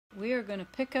we are going to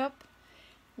pick up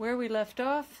where we left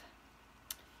off.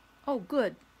 Oh,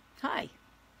 good. Hi.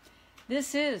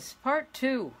 This is part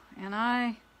 2, and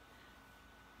I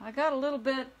got a little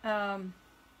bit, I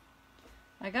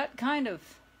got kind of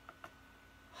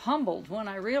humbled when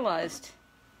I realized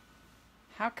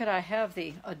how could I have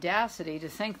the audacity to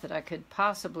think that I could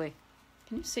possibly,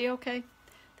 can you see okay?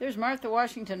 There's Martha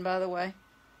Washington, by the way.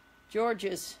 George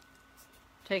is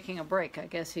taking a break. I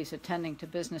guess he's attending to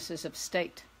businesses of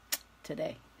state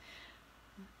today.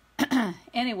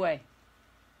 Anyway,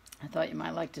 I thought you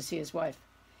might like to see his wife.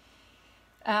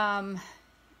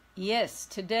 Yes,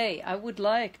 today I would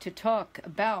like to talk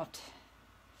about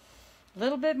a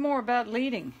little bit more about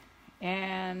leading.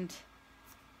 And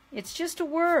it's just a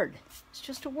word. It's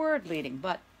just a word, leading.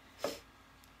 But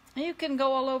you can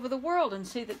go all over the world and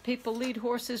see that people lead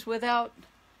horses without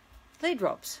lead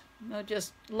ropes. They'll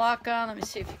just lock on. Let me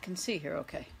see if you can see here.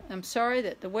 Okay. I'm sorry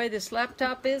that the way this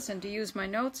laptop is and to use my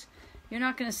notes, you're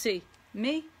not going to see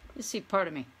me. You see part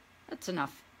of me. That's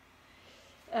enough.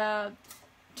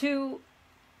 To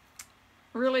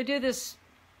really do this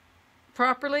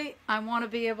properly, I want to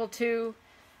be able to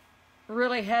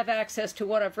really have access to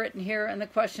what I've written here and the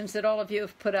questions that all of you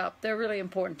have put up. They're really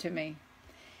important to me.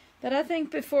 But I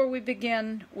think before we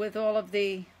begin with all of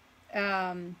the,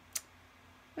 well,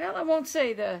 I won't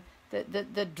say the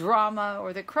drama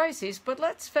or the crises, but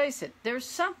let's face it, there's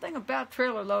something about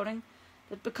trailer loading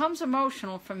that becomes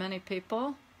emotional for many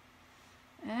people,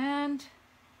 and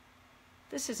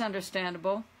this is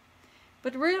understandable.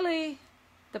 But really,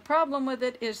 the problem with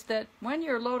it is that when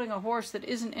you're loading a horse that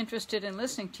isn't interested in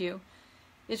listening to you,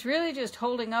 it's really just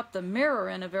holding up the mirror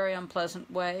in a very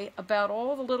unpleasant way about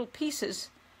all the little pieces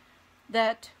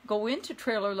that go into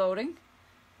trailer loading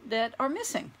that are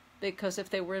missing. Because if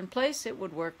they were in place, it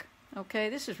would work. Okay,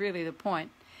 this is really the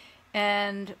point.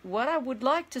 And what I would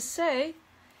like to say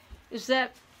is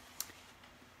that,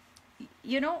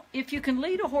 you know, if you can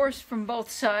lead a horse from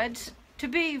both sides, to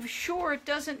be sure it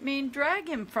doesn't mean drag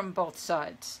him from both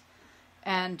sides.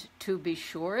 And to be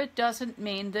sure it doesn't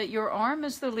mean that your arm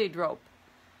is the lead rope.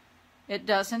 It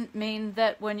doesn't mean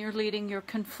that when you're leading you're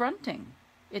confronting.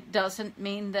 It doesn't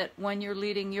mean that when you're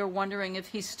leading you're wondering if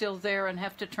he's still there and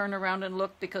have to turn around and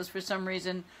look because for some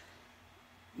reason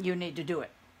you need to do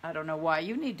it. I don't know why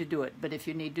you need to do it, but if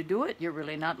you need to do it, you're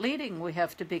really not leading. We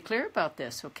have to be clear about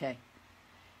this, okay?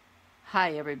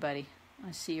 Hi, everybody.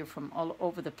 I see you're from all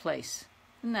over the place.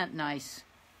 Isn't that nice?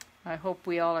 I hope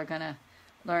we all are going to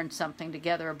learn something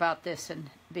together about this and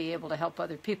be able to help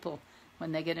other people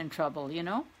when they get in trouble, you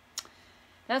know?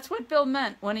 That's what Bill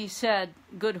meant when he said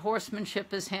good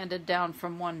horsemanship is handed down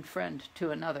from one friend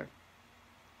to another.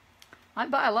 I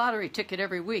buy a lottery ticket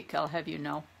every week, I'll have you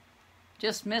know.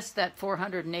 Just missed that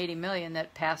 $480 million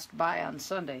that passed by on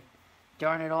Sunday.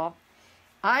 Darn it all.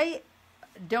 I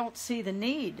don't see the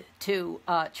need to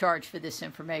charge for this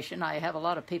information. I have a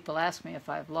lot of people ask me if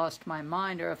I've lost my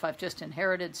mind or if I've just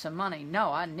inherited some money.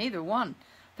 No, neither one.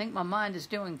 I think my mind is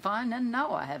doing fine, and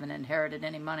no, I haven't inherited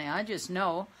any money. I just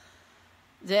know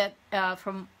that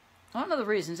from one of the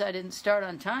reasons I didn't start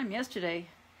on time yesterday,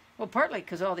 well, partly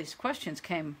because all these questions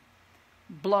came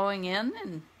blowing in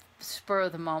and spur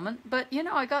of the moment, but, you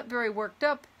know, I got very worked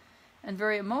up and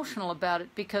very emotional about it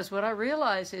because what I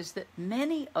realize is that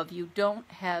many of you don't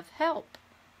have help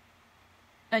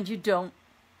and you don't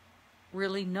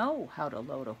really know how to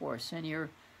load a horse, and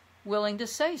you're willing to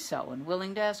say so and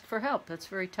willing to ask for help. That's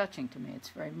very touching to me. It's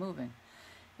very moving.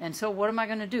 And so what am I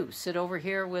going to do? Sit over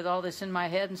here with all this in my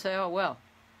head and say, oh, well,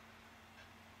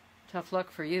 tough luck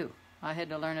for you. I had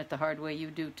to learn it the hard way. You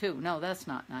do too. No, that's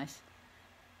not nice.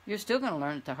 You're still going to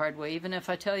learn it the hard way, even if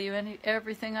I tell you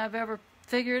everything I've ever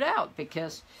figured out,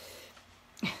 because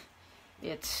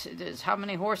there's how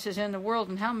many horses in the world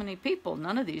and how many people.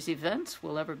 None of these events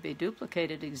will ever be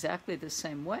duplicated exactly the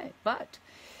same way. But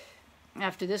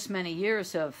after this many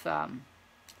years of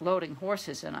loading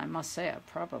horses, and I must say I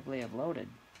probably have loaded,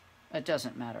 it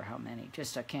doesn't matter how many,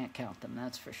 just I can't count them,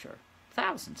 that's for sure.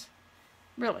 Thousands.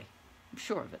 Really. I'm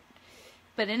sure of it.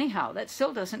 But anyhow, that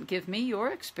still doesn't give me your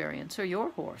experience or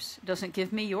your horse. It doesn't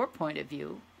give me your point of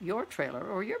view, your trailer,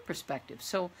 or your perspective.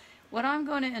 So what I'm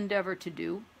going to endeavor to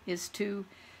do is to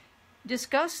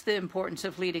discuss the importance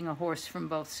of leading a horse from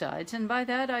both sides. And by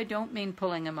that, I don't mean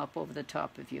pulling him up over the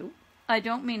top of you. I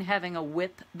don't mean having a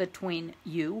whip between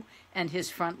you and his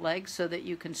front legs so that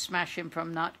you can smash him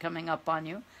from not coming up on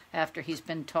you after he's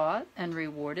been taught and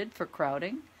rewarded for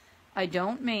crowding. I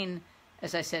don't mean,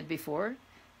 as I said before,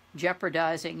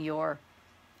 jeopardizing your,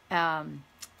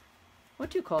 what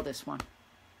do you call this one?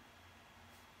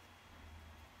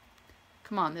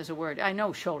 Come on, there's a word. I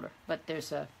know shoulder, but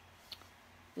there's a,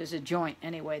 there's a joint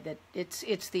anyway that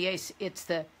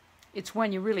it's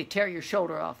when you really tear your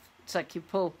shoulder off. It's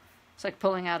like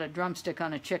pulling out a drumstick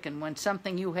on a chicken, when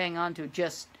something you hang on to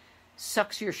just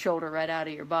sucks your shoulder right out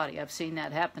of your body. I've seen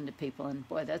that happen to people, and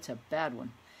boy, that's a bad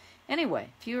one. Anyway,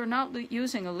 if you're not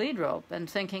using a lead rope and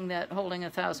thinking that holding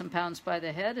 1,000 pounds by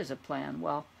the head is a plan,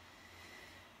 well,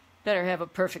 better have a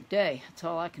perfect day. That's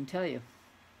all I can tell you.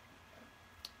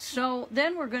 So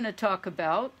then we're going to talk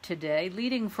about today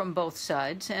leading from both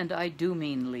sides, and I do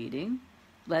mean leading,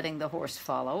 letting the horse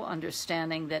follow,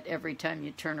 understanding that every time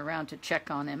you turn around to check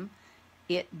on him,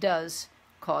 it does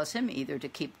cause him either to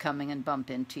keep coming and bump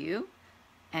into you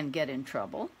and get in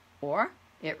trouble, or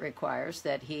it requires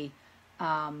that he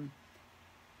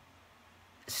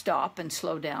stop and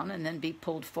slow down and then be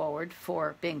pulled forward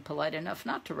for being polite enough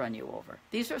not to run you over.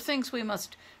 These are things we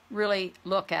must really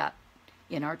look at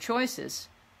in our choices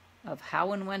of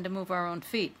how and when to move our own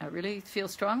feet. I really feel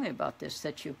strongly about this,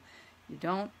 that you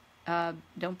don't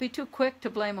be too quick to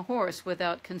blame a horse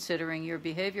without considering your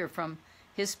behavior from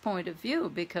his point of view,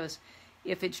 because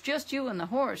if it's just you and the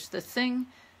horse, the thing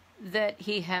that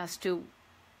he has to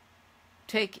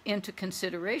take into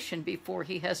consideration before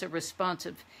he has a response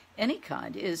of any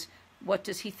kind is, what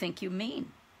does he think you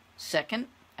mean? Second,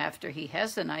 after he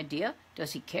has an idea,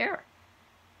 does he care?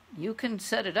 You can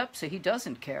set it up so he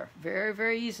doesn't care very,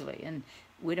 very easily, and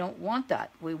we don't want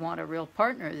that. We want a real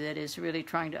partner that is really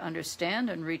trying to understand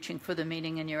and reaching for the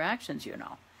meaning in your actions, you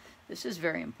know. This is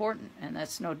very important, and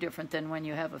that's no different than when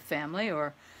you have a family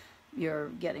or you're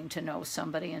getting to know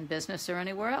somebody in business or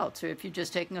anywhere else, or if you're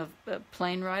just taking a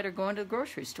plane ride or going to the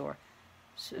grocery store.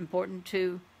 It's important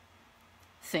to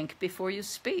think before you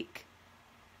speak.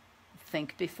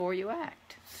 Think before you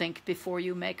act. Think before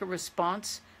you make a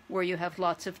response where you have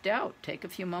lots of doubt. Take a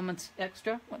few moments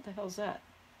extra. What the hell's that?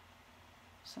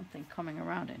 Something coming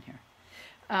around in here.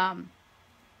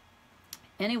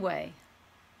 Anyway,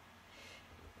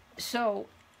 so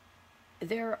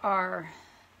there are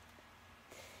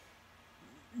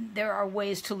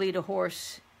ways to lead a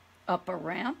horse up a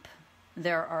ramp.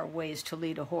 There are ways to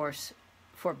lead a horse,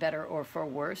 for better or for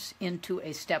worse, into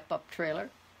a step-up trailer.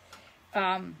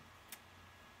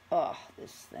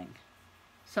 This thing.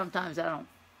 Sometimes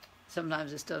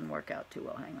this doesn't work out too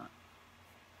well. Hang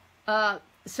on.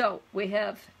 So we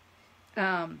have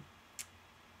the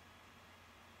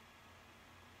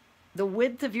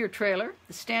width of your trailer.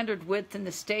 The standard width in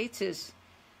the States is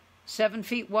 7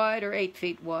 feet wide or 8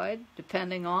 feet wide,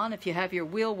 depending on if you have your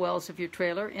wheel wells of your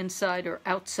trailer inside or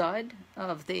outside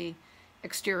of the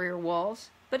exterior walls.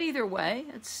 But either way,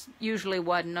 it's usually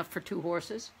wide enough for 2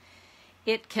 horses.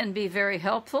 It can be very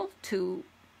helpful to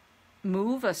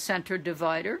move a center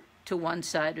divider to one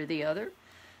side or the other.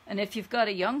 And if you've got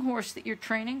a young horse that you're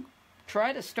training,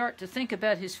 try to start to think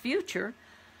about his future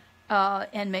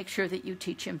and make sure that you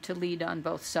teach him to lead on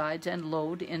both sides and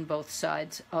load in both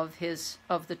sides of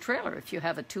the trailer if you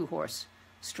have a 2-horse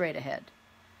straight ahead.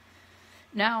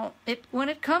 Now, when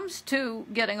it comes to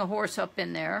getting a horse up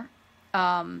in there,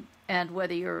 and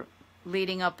whether you're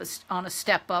leading up on a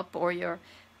step up or you're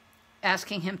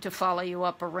asking him to follow you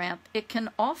up a ramp, it can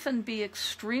often be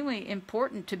extremely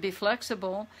important to be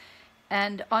flexible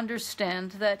and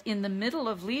understand that in the middle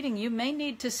of leading, you may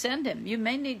need to send him. You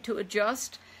may need to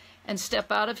adjust and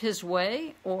step out of his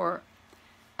way or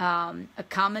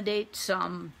accommodate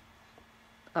some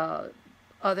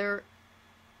other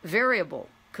variable.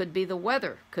 Could be the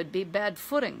weather, could be bad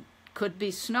footing, could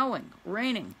be snowing,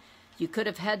 raining. You could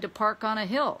have had to park on a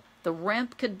hill. The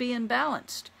ramp could be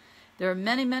imbalanced. There are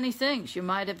many, many things. You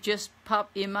might have just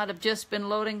been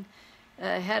loading,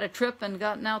 had a trip and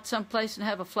gotten out someplace and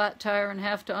have a flat tire and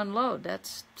have to unload.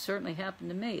 That's certainly happened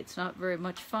to me. It's not very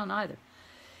much fun either.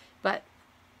 But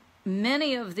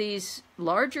many of these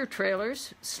larger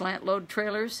trailers, slant load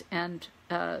trailers and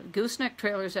gooseneck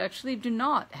trailers actually do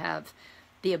not have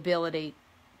the ability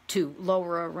to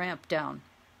lower a ramp down.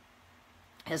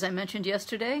 As I mentioned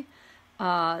yesterday,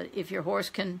 if your horse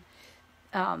can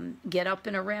get up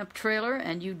in a ramp trailer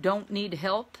and you don't need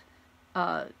help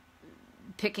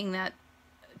picking that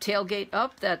tailgate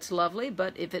up, that's lovely.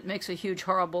 But if it makes a huge,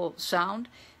 horrible sound,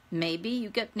 maybe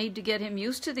you need to get him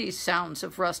used to these sounds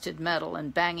of rusted metal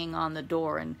and banging on the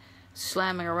door and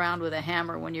slamming around with a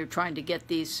hammer when you're trying to get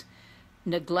these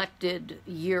neglected,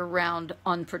 year-round,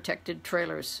 unprotected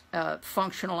trailers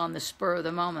functional on the spur of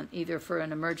the moment, either for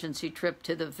an emergency trip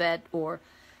to the vet or,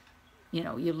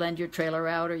 you lend your trailer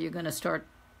out or you're going to start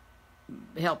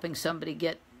helping somebody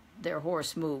get their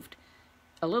horse moved.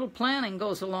 A little planning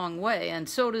goes a long way, and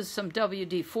so does some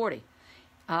WD-40.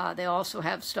 They also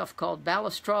have stuff called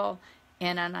Ballestrol,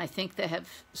 and I think they have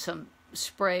some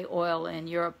spray oil in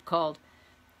Europe called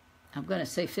I'm going to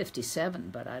say 57,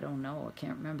 but I don't know. I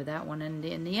can't remember that one. And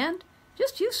in the end,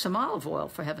 just use some olive oil,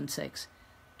 for heaven's sakes.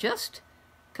 Just,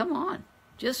 come on.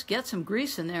 Just get some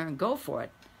grease in there and go for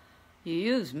it. You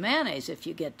use mayonnaise if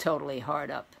you get totally hard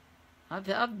up.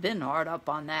 I've been hard up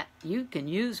on that. You can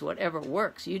use whatever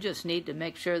works. You just need to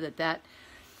make sure that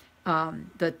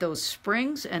those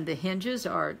springs and the hinges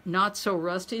are not so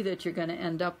rusty that you're going to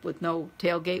end up with no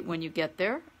tailgate when you get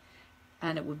there.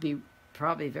 And it would be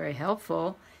probably very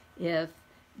helpful if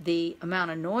the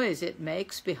amount of noise it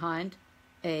makes behind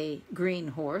a green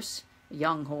horse, a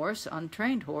young horse,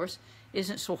 untrained horse,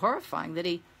 isn't so horrifying that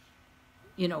he,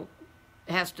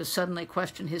 has to suddenly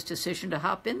question his decision to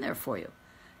hop in there for you.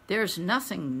 There's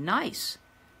nothing nice,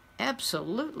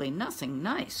 absolutely nothing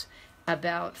nice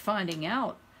about finding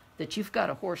out that you've got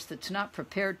a horse that's not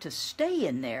prepared to stay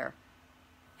in there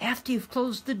after you've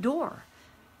closed the door.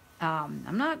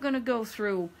 I'm not going to go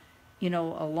through,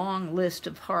 a long list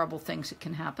of horrible things that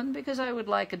can happen because I would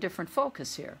like a different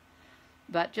focus here.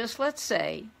 But just let's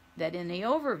say that in the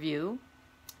overview,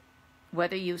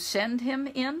 whether you send him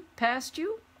in past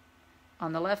you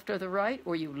on the left or the right,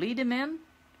 or you lead him in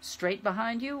straight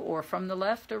behind you or from the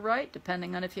left or right,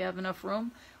 depending on if you have enough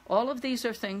room, all of these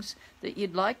are things that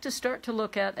you'd like to start to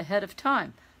look at ahead of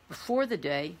time, before the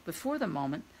day, before the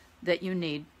moment that you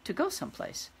need to go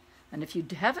someplace. And if you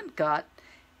haven't got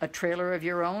a trailer of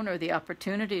your own or the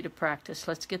opportunity to practice,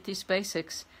 let's get these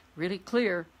basics really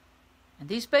clear. And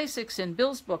these basics in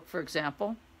Bill's book, for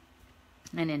example,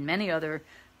 and in many other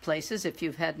places, if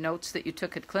you've had notes that you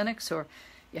took at clinics or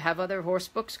you have other horse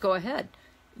books, go ahead.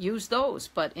 Use those.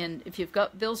 But if you've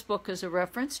got Bill's book as a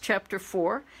reference, Chapter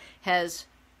 4 has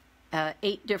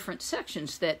 8 different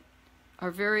sections that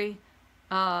are very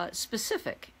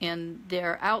specific in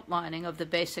their outlining of the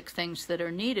basic things that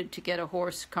are needed to get a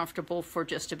horse comfortable for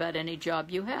just about any job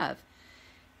you have.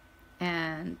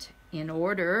 And in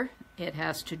order, it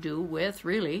has to do with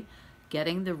really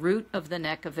getting the root of the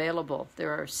neck available.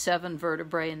 There are 7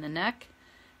 vertebrae in the neck,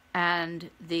 and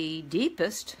the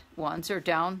deepest ones are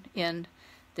down in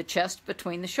the chest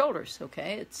between the shoulders.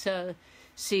 Okay,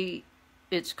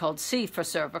 it's called C for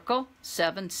cervical,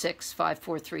 7, 6, 5,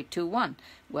 4, 3, 2, 1.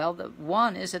 Well, the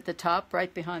 1 is at the top,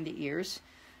 right behind the ears.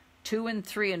 2 and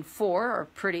 3 and 4 are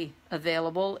pretty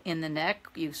available in the neck.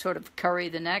 You sort of curry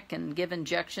the neck and give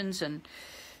injections and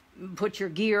put your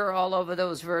gear all over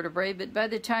those vertebrae. But by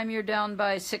the time you're down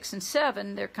by 6 and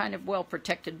 7, they're kind of well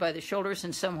protected by the shoulders,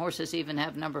 and some horses even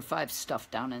have number 5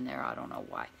 stuffed down in there. I don't know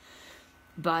why.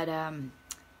 But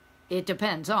it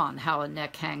depends on how a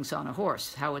neck hangs on a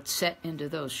horse, how it's set into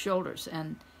those shoulders.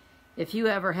 And if you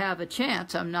ever have a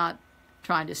chance, I'm not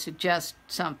trying to suggest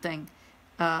something.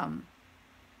 I'm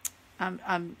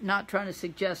not trying to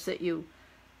suggest that you,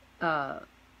 I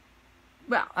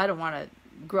don't want to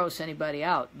gross anybody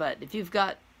out, but if you've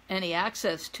got any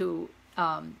access to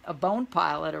a bone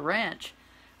pile at a ranch,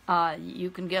 you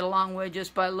can get a long way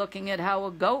just by looking at how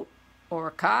a goat or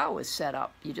a cow is set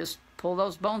up. You just pull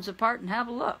those bones apart and have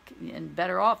a look, and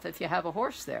better off if you have a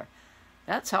horse there.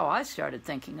 That's how I started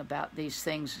thinking about these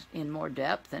things in more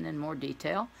depth and in more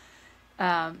detail,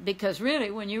 because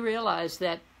really when you realize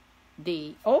that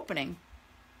the opening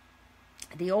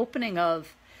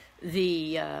of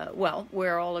the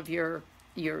where all of your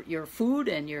food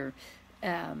and your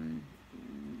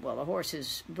the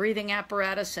horse's breathing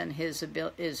apparatus and his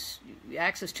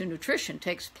access to nutrition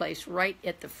takes place right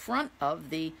at the front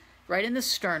of right in the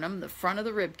sternum, the front of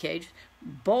the rib cage,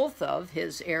 both of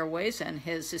his airways and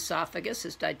his esophagus,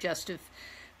 his digestive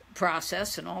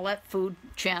process, and all that food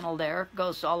channel there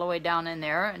goes all the way down in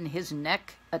there, and his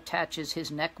neck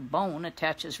bone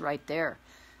attaches right there.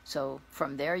 So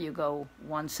from there you go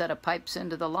one set of pipes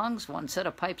into the lungs, one set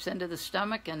of pipes into the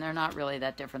stomach, and they're not really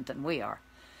that different than we are.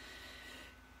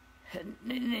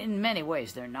 In many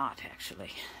ways they're not,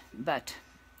 actually. But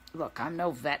look, I'm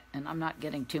no vet, and I'm not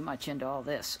getting too much into all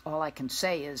this. All I can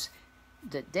say is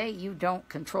the day you don't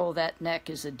control that neck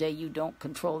is the day you don't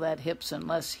control that hips,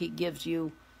 unless he gives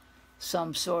you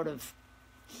some sort of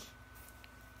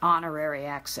honorary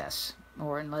access,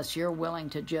 or unless you're willing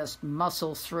to just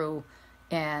muscle through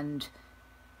and,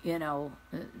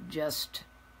 just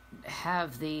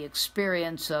have the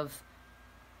experience of,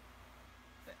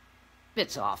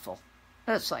 it's awful.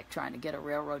 It's like trying to get a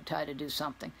railroad tie to do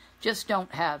something. Just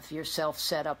don't have yourself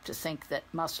set up to think that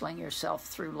muscling yourself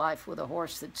through life with a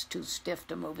horse that's too stiff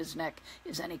to move his neck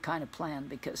is any kind of plan,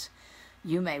 because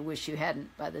you may wish you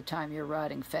hadn't by the time you're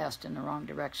riding fast in the wrong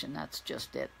direction. That's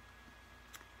just it.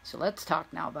 So let's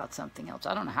talk now about something else.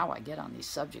 I don't know how I get on these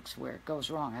subjects where it goes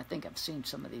wrong. I think I've seen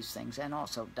some of these things and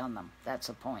also done them. That's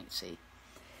the point, see?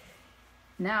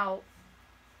 Now,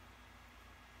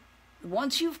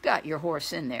 once you've got your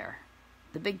horse in there,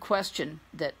 the big question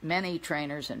that many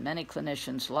trainers and many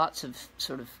clinicians, lots of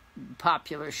sort of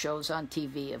popular shows on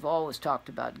TV have always talked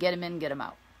about, get him in, get him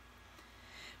out.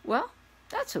 Well,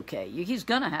 that's okay. He's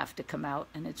going to have to come out,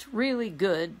 and it's really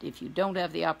good if you don't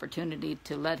have the opportunity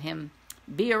to let him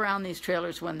be around these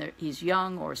trailers when he's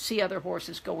young, or see other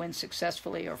horses go in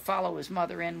successfully, or follow his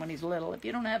mother in when he's little. If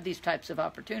you don't have these types of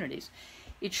opportunities,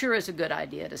 it sure is a good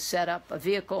idea to set up a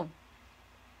vehicle.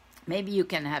 Maybe you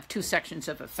can have two sections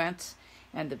of a fence,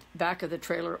 and the back of the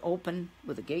trailer open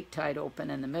with the gate tied open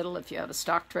in the middle if you have a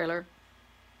stock trailer,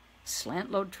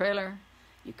 slant load trailer.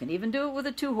 You can even do it with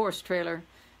a 2-horse trailer.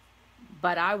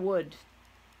 But I would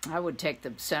take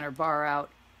the center bar out,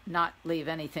 not leave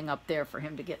anything up there for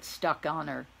him to get stuck on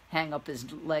or hang up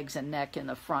his legs and neck in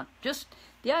the front. Just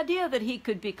the idea that he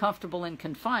could be comfortable in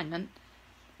confinement,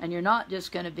 and you're not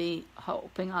just going to be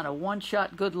hoping on a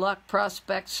one-shot good luck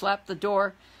prospect, slap the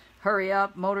door, hurry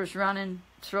up, motor's running,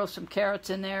 throw some carrots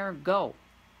in there, go.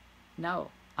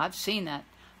 No, I've seen that.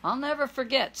 I'll never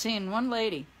forget seeing one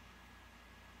lady.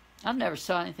 I've never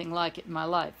saw anything like it in my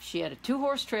life. She had a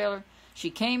 2-horse trailer. She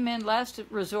came in Last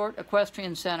Resort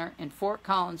Equestrian Center in Fort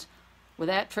Collins with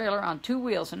that trailer on 2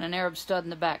 wheels and an Arab stud in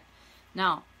the back.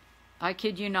 Now, I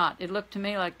kid you not, it looked to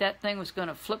me like that thing was going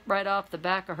to flip right off the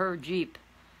back of her Jeep.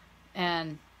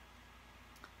 And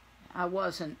I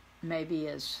wasn't maybe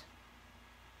as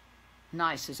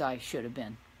nice as I should have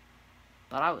been.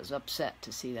 But I was upset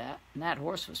to see that. And that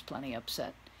horse was plenty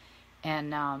upset.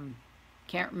 And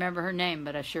can't remember her name,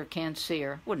 but I sure can see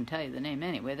her. Wouldn't tell you the name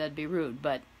anyway, that'd be rude.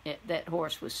 But that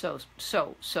horse was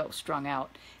so strung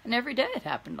out. And every day it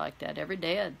happened like that. Every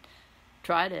day I'd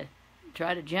try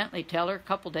to gently tell her. A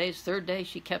couple days, third day,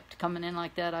 she kept coming in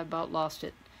like that. I about lost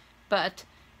it. But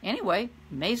anyway,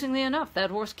 amazingly enough, that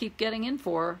horse kept getting in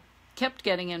for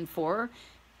her.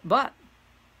 But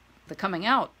the coming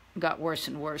out got worse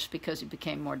and worse because he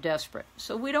became more desperate.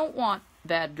 So we don't want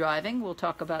bad driving. We'll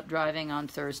talk about driving on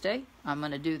Thursday. I'm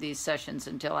going to do these sessions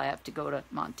until I have to go to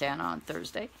Montana on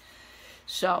Thursday.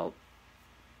 So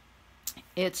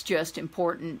it's just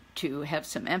important to have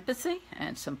some empathy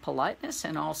and some politeness,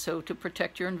 and also to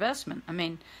protect your investment. I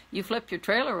mean, you flip your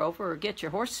trailer over or get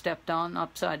your horse stepped on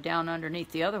upside down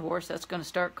underneath the other horse, that's going to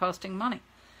start costing money.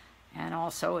 And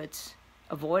also it's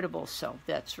avoidable, so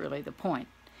that's really the point.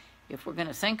 If we're going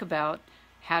to think about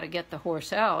how to get the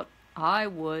horse out, I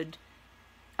would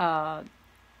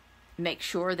make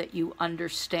sure that you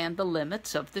understand the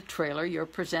limits of the trailer you're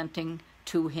presenting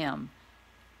to him.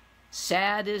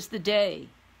 Sad is the day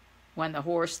when the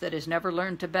horse that has never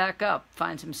learned to back up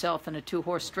finds himself in a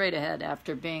 2-horse straight ahead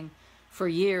after being for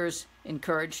years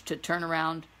encouraged to turn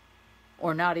around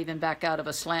or not even back out of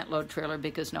a slant load trailer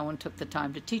because no one took the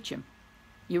time to teach him.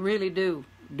 You really do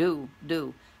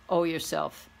owe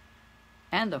yourself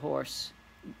and the horse,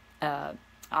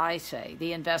 I say,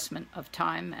 the investment of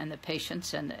time and the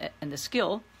patience and the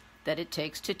skill that it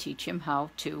takes to teach him how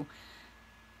to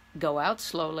go out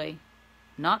slowly,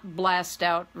 not blast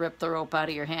out, rip the rope out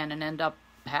of your hand and end up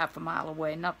half a mile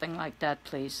away. Nothing like that,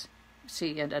 please.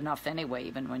 See it enough anyway,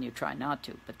 even when you try not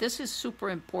to. But this is super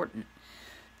important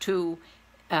to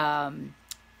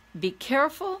be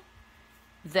careful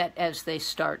that as they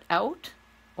start out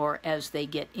or as they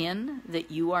get in, that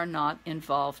you are not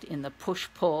involved in the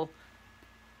push-pull,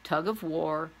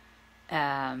 tug-of-war,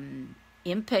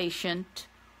 impatient,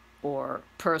 or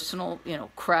personal,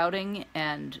 crowding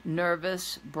and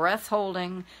nervous,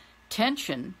 breath-holding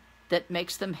tension that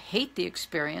makes them hate the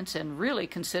experience and really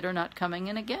consider not coming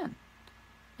in again.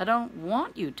 I don't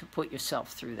want you to put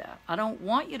yourself through that. I don't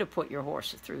want you to put your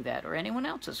horse through that, or anyone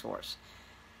else's horse.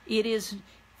 It is,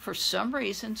 for some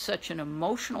reason, such an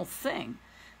emotional thing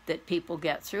that people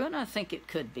get through, and I think it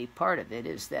could be part of it,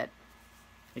 is that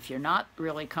if you're not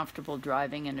really comfortable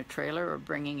driving in a trailer or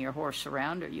bringing your horse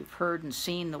around, or you've heard and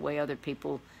seen the way other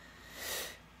people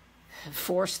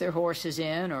force their horses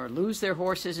in or lose their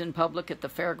horses in public at the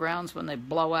fairgrounds when they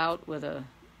blow out with a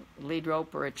lead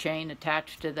rope or a chain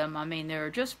attached to them. I mean, there are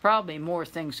just probably more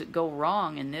things that go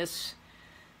wrong in this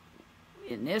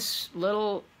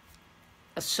little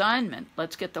assignment.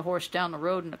 Let's get the horse down the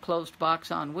road in a closed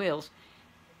box on wheels.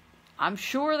 I'm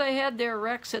sure they had their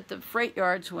wrecks at the freight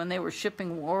yards when they were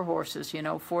shipping war horses,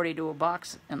 40 to a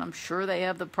box. And I'm sure they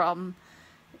have the problem,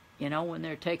 when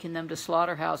they're taking them to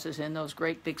slaughterhouses in those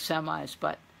great big semis.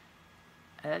 But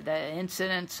the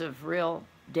incidence of real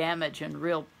damage and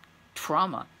real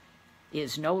trauma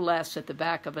is no less at the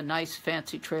back of a nice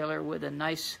fancy trailer with a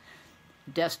nice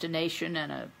destination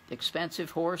and an expensive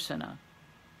horse and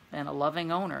a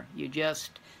loving owner.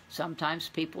 Sometimes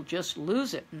people just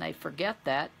lose it and they forget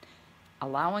that.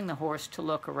 allowing the horse to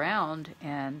look around,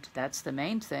 and that's the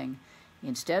main thing.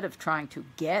 Instead of trying to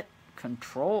get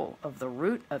control of the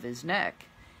root of his neck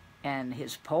and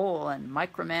his poll and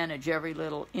micromanage every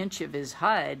little inch of his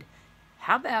hide,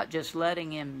 how about just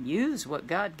letting him use what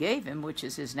God gave him, which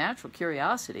is his natural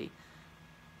curiosity,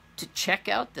 to check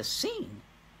out the scene?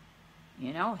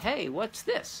 You know, hey, what's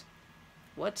this?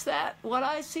 What's that? What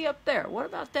I see up there? What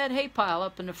about that hay pile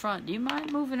up in the front? Do you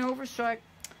mind moving over so I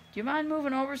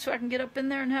can get up in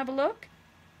there and have a look?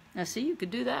 Now, see, you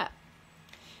could do that.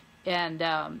 And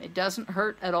it doesn't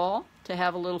hurt at all to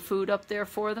have a little food up there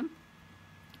for them.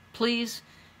 Please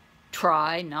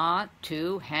try not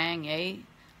to hang a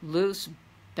loose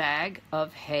bag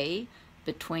of hay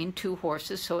between two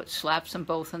horses so it slaps them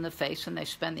both in the face and they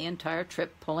spend the entire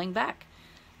trip pulling back.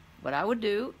 What I would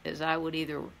do is I would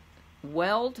either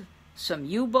weld some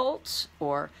U-bolts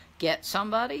or get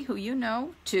somebody who you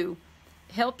know to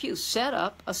help you set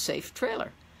up a safe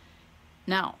trailer.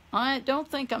 Now, I don't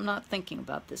think I'm not thinking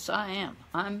about this. I am.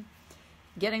 I'm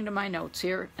getting to my notes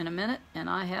here in a minute, and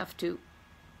I have to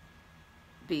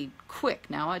be quick.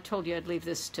 Now, I told you I'd leave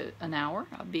this to an hour.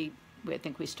 I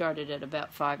think we started at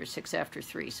about 5 or 6 after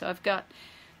 3. So I've got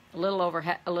a little over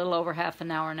half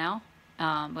an hour now,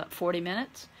 about 40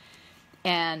 minutes.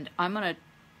 And I'm going to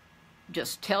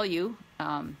just tell you,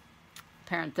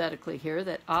 parenthetically here,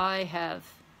 that I have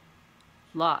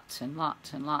lots and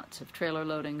lots and lots of trailer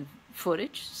loading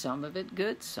footage, some of it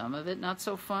good, some of it not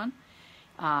so fun.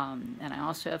 And I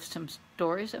also have some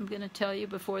stories I'm going to tell you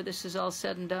before this is all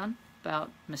said and done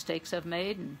about mistakes I've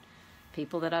made and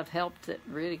people that I've helped that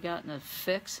really gotten a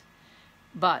fix.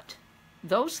 But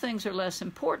those things are less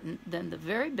important than the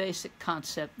very basic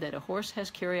concept that a horse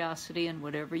has curiosity in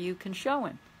whatever you can show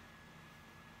him.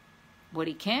 What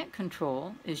he can't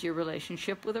control is your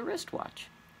relationship with a wristwatch,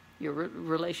 your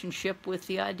relationship with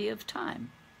the idea of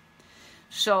time.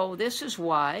 So this is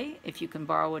why, if you can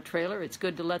borrow a trailer, it's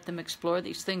good to let them explore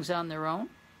these things on their own,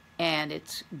 and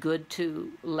it's good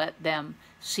to let them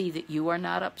see that you are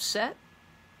not upset.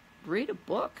 Read a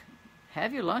book.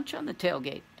 Have your lunch on the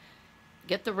tailgate.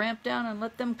 Get the ramp down and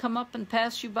let them come up and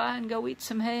pass you by and go eat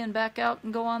some hay and back out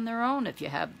and go on their own if you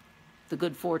have the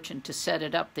good fortune to set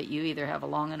it up that you either have a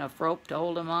long enough rope to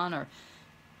hold them on, or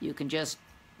you can just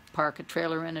park a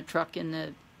trailer in a truck in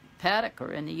the paddock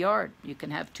or in the yard. You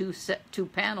can have two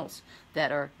panels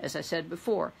that are, as I said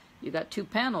before, you got 2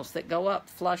 panels that go up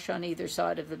flush on either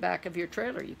side of the back of your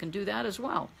trailer. You can do that as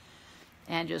well.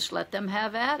 And just let them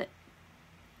have at it.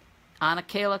 Anna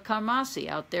Kayla Karmasi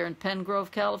out there in Pen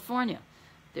Grove, California.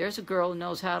 There's a girl who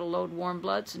knows how to load warm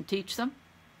bloods and teach them.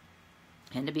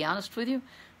 And to be honest with you,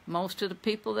 most of the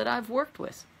people that I've worked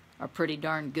with are pretty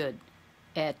darn good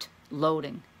at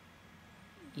loading.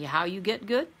 How you get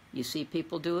good? You see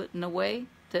people do it in a way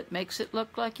that makes it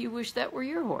look like you wish that were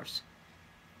your horse.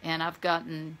 And I've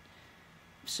gotten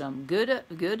some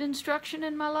good instruction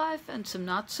in my life and some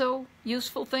not so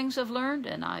useful things I've learned,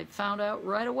 and I found out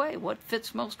right away what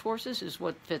fits most horses is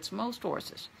what fits most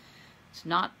horses. It's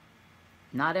not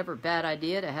ever a bad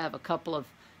idea to have a couple of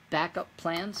backup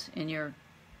plans in your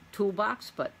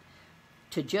toolbox, but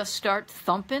to just start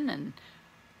thumping and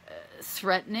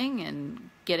threatening and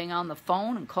getting on the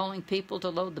phone and calling people to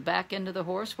load the back end of the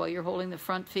horse while you're holding the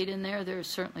front feet in there, there's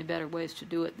certainly better ways to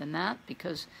do it than that,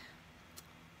 because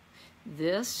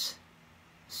this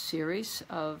series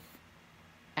of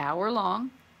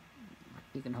hour-long,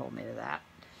 you can hold me to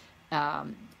that,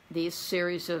 these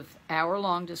series of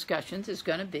hour-long discussions is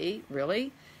going to be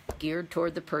really geared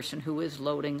toward the person who is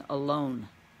loading alone.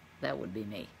 That would be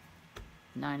me.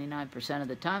 99% of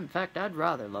the time. In fact, I'd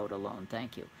rather load alone,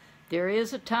 thank you. There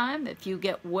is a time if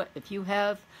you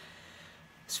have,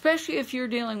 especially if you're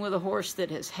dealing with a horse that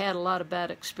has had a lot of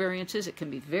bad experiences, it can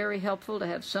be very helpful to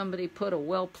have somebody put a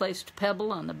well-placed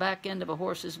pebble on the back end of a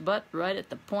horse's butt right at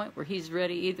the point where he's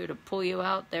ready either to pull you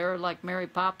out there like Mary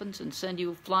Poppins and send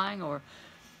you flying, or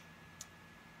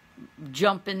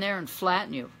jump in there and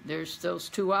flatten you. There's those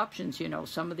 2 options, you know.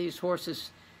 Some of these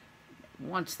horses,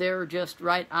 once they're just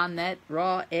right on that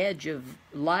raw edge of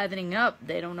livening up,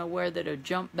 they don't know whether to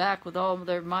jump back with all of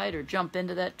their might or jump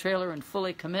into that trailer and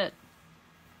fully commit.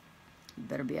 You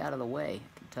better be out of the way,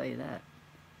 I can tell you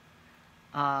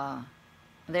that.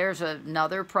 There's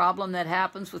another problem that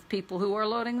happens with people who are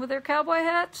loading with their cowboy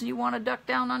hats, and you want to duck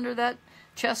down under that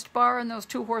chest bar in those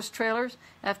 2-horse trailers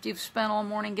after you've spent all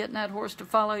morning getting that horse to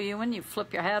follow you in. You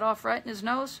flip your hat off right in his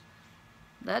nose.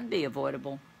 That'd be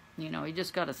avoidable. You know, you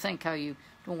just got to think how you,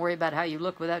 don't worry about how you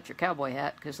look without your cowboy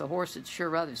hat, because the horse would sure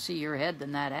rather see your head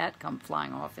than that hat come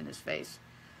flying off in his face.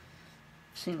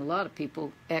 I've seen a lot of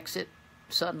people exit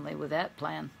suddenly with that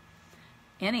plan.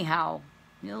 Anyhow,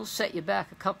 It'll set you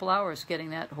back a couple hours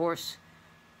getting that horse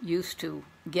used to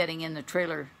getting in the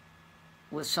trailer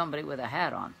with somebody with a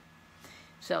hat on.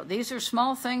 So these are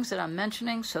small things that I'm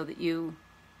mentioning so that you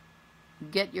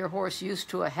get your horse used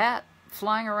to a hat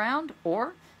flying around,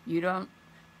 or you don't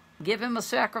give him a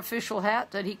sacrificial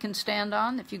hat that he can stand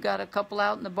on. If you got a couple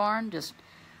out in the barn, just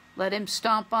let him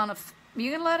stomp on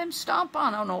you can let him stomp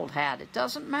on an old hat. It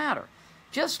doesn't matter.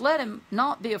 Just let him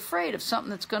not be afraid of something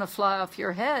that's going to fly off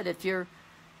your head if you're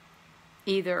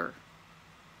either,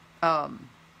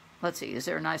 let's see, is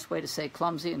there a nice way to say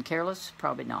clumsy and careless?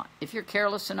 Probably not. If you're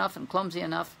careless enough and clumsy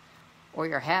enough, or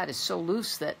your hat is so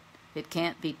loose that it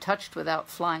can't be touched without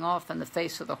flying off in the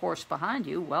face of the horse behind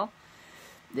you, well,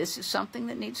 this is something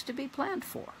that needs to be planned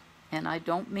for. And I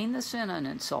don't mean this in an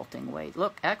insulting way.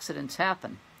 Look, accidents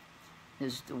happen.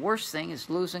 The worst thing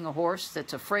is losing a horse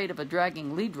that's afraid of a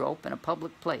dragging lead rope in a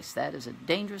public place. That is a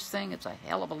dangerous thing. It's a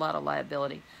hell of a lot of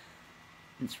liability.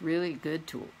 It's really good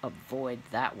to avoid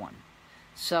that one.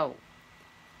 So,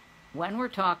 when we're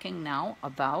talking now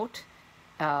about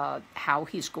how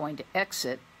he's going to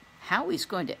exit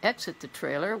the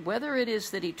trailer, whether it is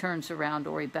that he turns around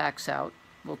or he backs out,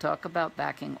 we'll talk about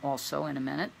backing also in a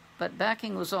minute, but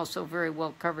backing was also very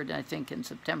well covered, I think, in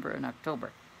September and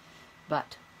October.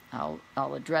 But I'll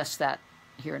address that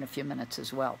here in a few minutes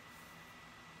as well.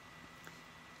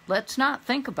 Let's not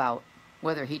think about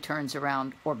whether he turns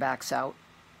around or backs out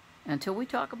until we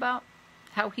talk about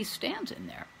how he stands in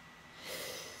there.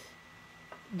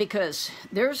 Because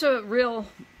there's a real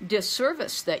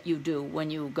disservice that you do when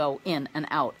you go in and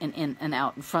out and in and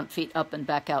out and front feet up and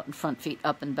back out and front feet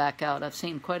up and back out. I've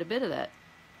seen quite a bit of that.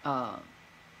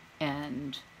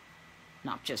 And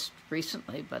not just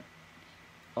recently, but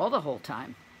all the whole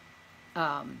time.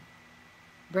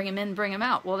 Bring him in, bring him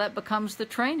out. Well, that becomes the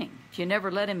training. If you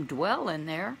never let him dwell in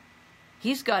there,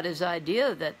 he's got his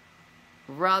idea that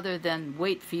rather than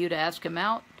wait for you to ask him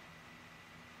out,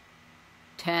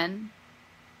 10,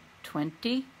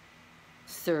 20,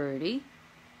 30,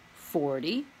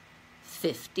 40,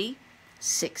 50,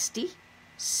 60,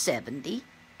 70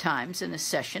 times in a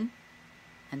session.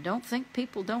 And don't think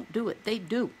people don't do it. They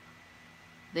do.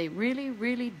 They really,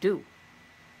 really do.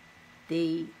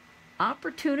 The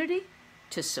opportunity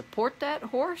to support that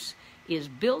horse is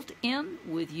built in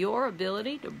with your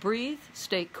ability to breathe,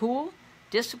 stay cool,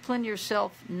 discipline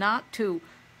yourself not to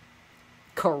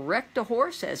correct a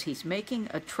horse as he's making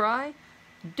a try.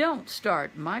 Don't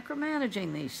start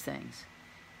micromanaging these things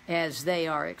as they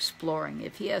are exploring.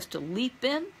 If he has to leap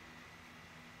in,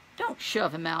 don't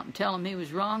shove him out and tell him he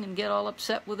was wrong and get all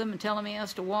upset with him and tell him he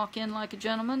has to walk in like a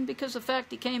gentleman, because the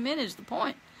fact he came in is the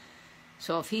point.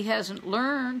 So if he hasn't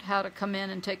learned how to come in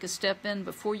and take a step in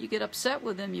before you get upset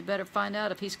with him, you better find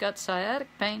out if he's got sciatic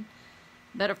pain.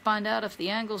 Better find out if the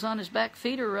angles on his back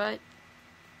feet are right.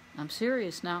 I'm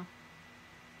serious now.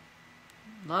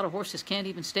 A lot of horses can't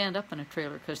even stand up in a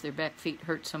trailer because their back feet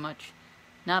hurt so much.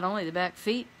 Not only the back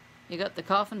feet, you got the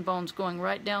coffin bones going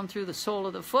right down through the sole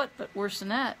of the foot, but worse than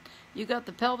that, you got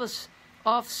the pelvis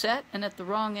offset and at the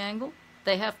wrong angle.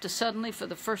 They have to suddenly, for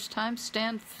the first time,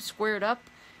 stand squared up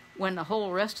when the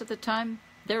whole rest of the time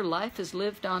their life is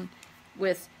lived on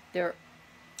with their...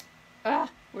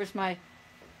 where's my...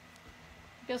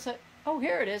 oh,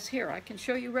 here it is. Here, I can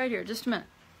show you right here. Just a minute.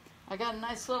 I got a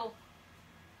nice little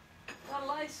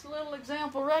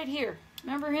example right here.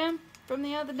 Remember him from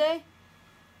the other day?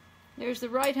 There's the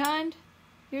right hind.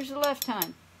 Here's the left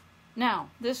hind. Now,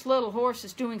 this little horse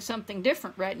is doing something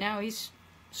different right now. He's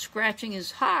scratching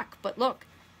his hock. But look,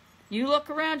 you look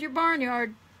around your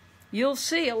barnyard, you'll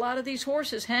see a lot of these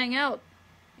horses hang out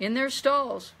in their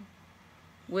stalls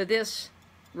with this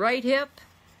right hip.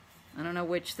 I don't know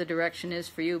which the direction is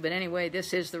for you, but anyway,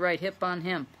 this is the right hip on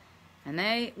him. And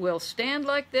they will stand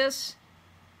like this,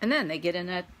 and then they get in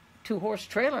that two-horse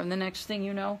trailer, and the next thing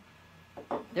you know,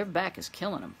 their back is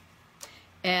killing them.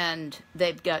 And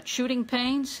they've got shooting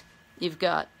pains. You've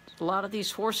got a lot of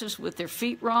these horses with their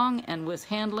feet wrong and with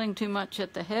handling too much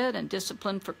at the head and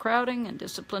discipline for crowding and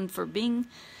discipline for being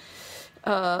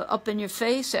up in your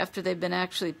face after they've been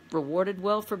actually rewarded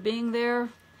well for being there.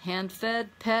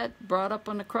 Hand-fed, pet, brought up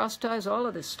on the cross ties, all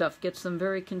of this stuff gets them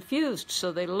very confused.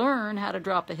 So they learn how to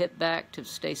drop a hip back to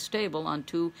stay stable on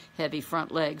two heavy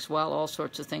front legs while all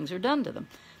sorts of things are done to them.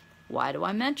 Why do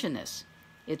I mention this?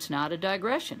 It's not a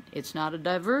digression. It's not a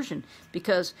diversion.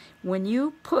 Because when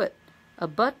you put a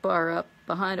butt bar up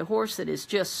behind a horse that is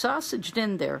just sausaged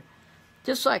in there,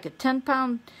 just like a 10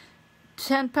 pounds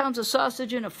of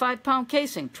sausage in a 5-pound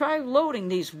casing. Try loading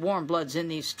these warm bloods in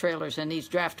these trailers and these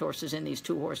draft horses in these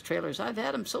two-horse trailers. I've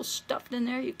had them so stuffed in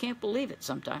there you can't believe it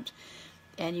sometimes.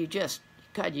 And you just,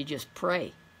 God, you just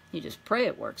pray You just pray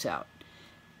it works out.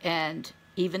 And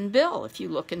even Bill, if you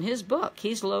look in his book,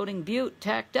 he's loading butte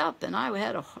tacked up, and I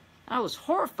was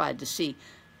horrified to see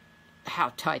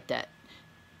how tight that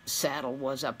saddle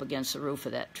was up against the roof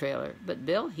of that trailer. But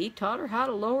Bill, he taught her how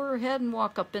to lower her head and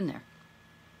walk up in there.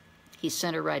 He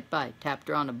sent her right by, tapped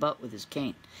her on the butt with his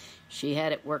cane. She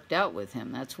had it worked out with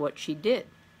him. That's what she did,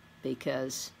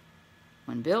 because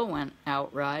when Bill went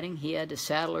out riding, he had to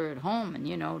saddle her at home and,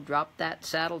 you know, drop that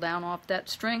saddle down off that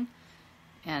string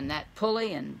and that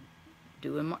pulley and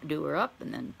do her up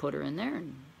and then put her in there,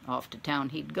 and off to town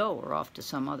he'd go, or off to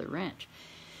some other ranch.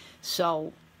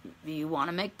 So you want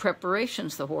to make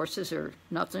preparations. The horses are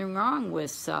nothing wrong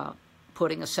with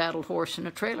putting a saddled horse in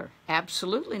a trailer.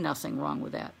 Absolutely nothing wrong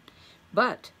with that.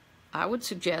 But I would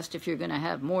suggest if you're going to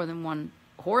have more than one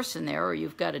horse in there, or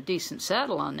you've got a decent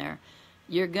saddle on there,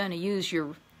 you're going to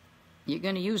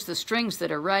use the strings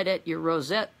that are right at your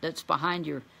rosette that's behind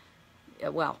your,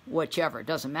 well, whichever. It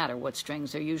doesn't matter what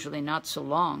strings. They're usually not so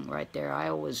long right there. I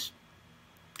always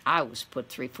put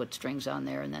 3-foot strings on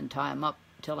there and then tie them up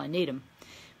until I need them.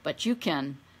 But you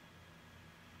can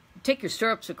take your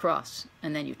stirrups across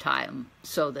and then you tie them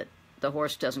so that the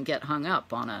horse doesn't get hung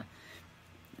up on a...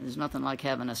 There's nothing like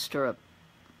having a stirrup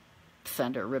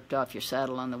fender ripped off your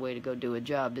saddle on the way to go do a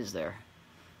job, is there?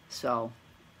 So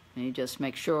you just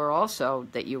make sure also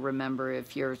that you remember,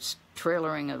 if you're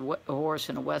trailering a horse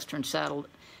in a western saddle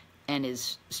and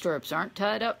his stirrups aren't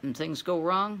tied up and things go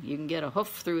wrong, you can get a hoof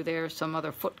through there. Some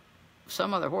other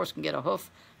horse can get a hoof,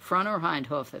 front or hind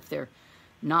hoof, if they're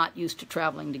not used to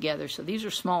traveling together. So these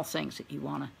are small things that you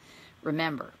want to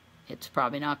remember. It's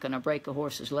probably not going to break a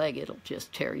horse's leg. It'll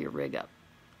just tear your rig up.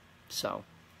 So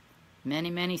many,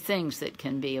 many things that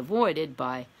can be avoided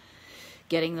by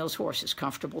getting those horses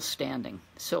comfortable standing.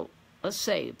 So let's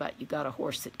say you got a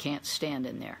horse that can't stand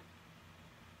in there.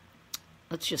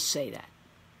 Let's just say that.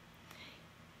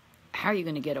 How are you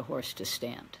going to get a horse to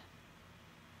stand?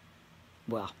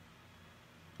 Well,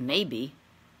 maybe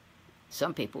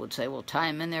some people would say, well, tie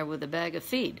him in there with a bag of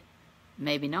feed.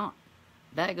 Maybe not.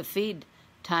 Bag of feed,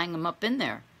 tying him up in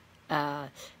there,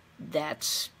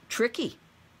 that's tricky.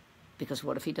 Because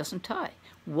what if he doesn't tie?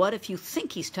 What if you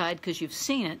think he's tied because you've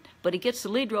seen it, but he gets the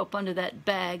lead rope under that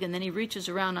bag and then he reaches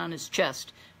around on his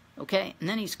chest, okay? And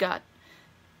then he's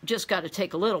just got to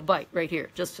take a little bite right here,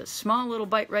 just a small little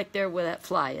bite right there where that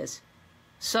fly is.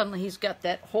 Suddenly he's got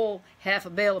that whole half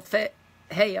a bale of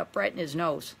hay up right in his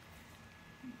nose.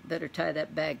 Better tie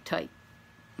that bag tight,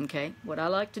 okay? What I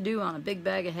like to do on a big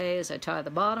bag of hay is I tie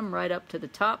the bottom right up to the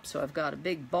top, so I've got a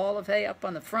big ball of hay up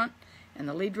on the front, and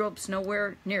the lead rope's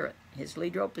nowhere near it. His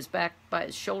lead rope is back by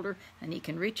his shoulder, and he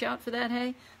can reach out for that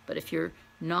hay. But if you're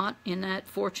not in that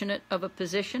fortunate of a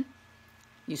position,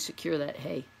 you secure that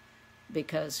hay.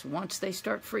 Because once they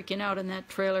start freaking out in that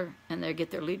trailer and they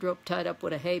get their lead rope tied up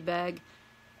with a hay bag,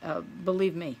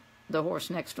 believe me, the horse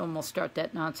next to them will start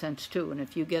that nonsense too. And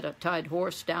if you get a tied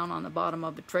horse down on the bottom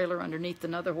of a trailer underneath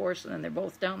another horse and then they're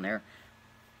both down there,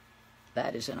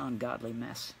 that is an ungodly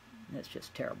mess. That's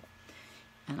just terrible.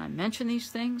 And I mention these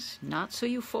things not so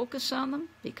you focus on them,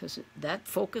 because that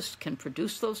focus can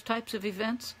produce those types of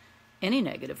events. Any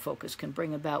negative focus can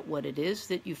bring about what it is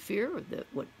that you fear, or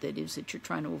what it is that you're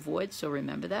trying to avoid. So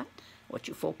remember that. What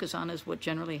you focus on is what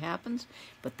generally happens.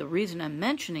 But the reason I'm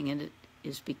mentioning it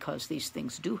is because these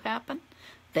things do happen.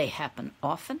 They happen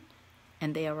often,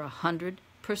 and they are 100%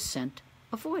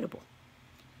 avoidable.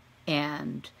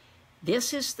 And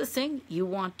this is the thing you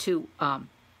want to...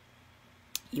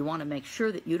 You want to make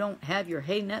sure that you don't have your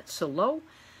hay net so low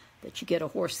that you get a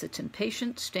horse that's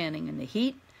impatient, standing in the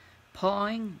heat,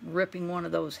 pawing, ripping one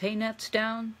of those hay nets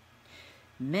down.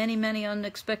 Many, many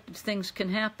unexpected things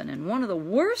can happen. And one of the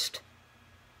worst,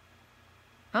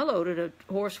 I loaded a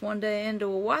horse one day into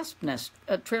a wasp nest,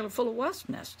 a trailer full of wasp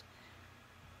nests.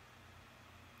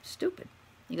 Stupid.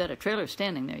 You got a trailer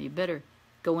standing there. You better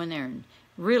go in there and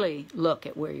really look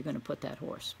at where you're going to put that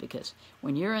horse, because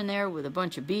when you're in there with a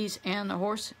bunch of bees and the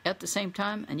horse at the same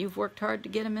time and you've worked hard to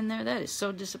get him in there, that is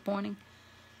so disappointing.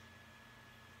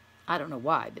 I don't know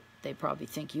why, but they probably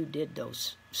think you did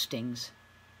those stings.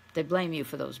 They blame you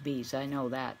for those bees. I know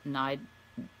that. And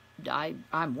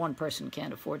I'm one person who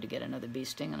can't afford to get another bee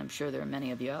sting, and I'm sure there are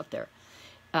many of you out there.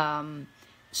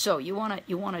 So you want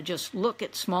to just look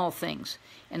at small things.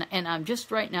 And I'm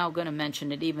just right now going to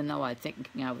mention it, even though I think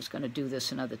I was going to do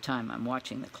this another time. I'm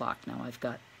watching the clock now. I've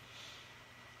got,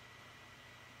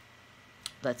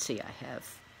 let's see, I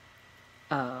have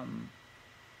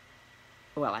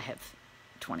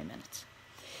 20 minutes.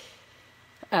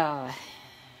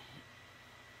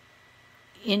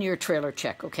 In your trailer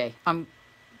check, okay, I'm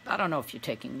I don't know if you're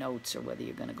taking notes or whether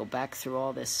you're going to go back through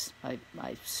all this. I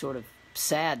sort of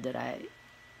sad that I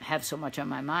have so much on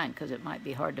my mind because it might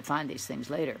be hard to find these things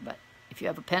later. But if you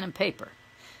have a pen and paper,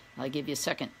 I'll give you a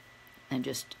second and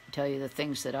just tell you the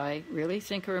things that I really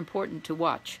think are important to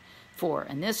watch for.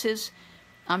 And this is,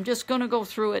 I'm just going to go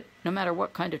through it no matter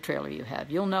what kind of trailer you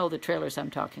have. You'll know the trailers I'm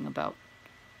talking about.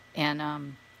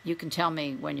 And you can tell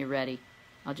me when you're ready.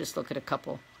 I'll just look at a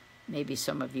couple. Maybe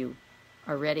some of you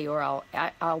are ready, or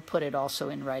I'll put it also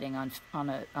in writing on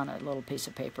a little piece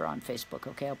of paper on Facebook.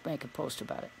 Okay, I'll make a post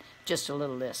about it. Just a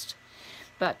little list.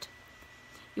 But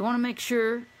you want to make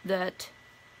sure that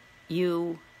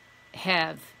you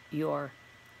have your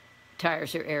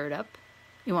tires are aired up.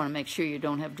 You want to make sure you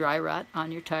don't have dry rot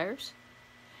on your tires.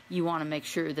 You want to make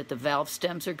sure that the valve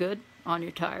stems are good on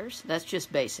your tires. That's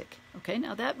just basic. Okay,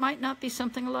 now that might not be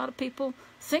something a lot of people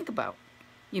think about.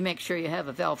 You make sure you have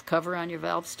a valve cover on your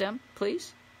valve stem,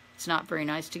 please. It's not very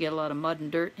nice to get a lot of mud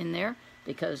and dirt in there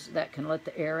because that can let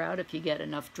the air out if you get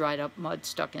enough dried up mud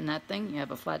stuck in that thing. You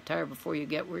have a flat tire before you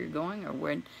get where you're going, or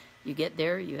when you get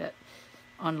there, you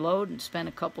unload and spend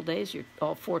a couple days.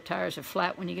 All 4 tires are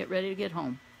flat when you get ready to get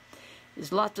home.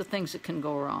 There's lots of things that can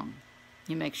go wrong.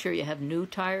 You make sure you have new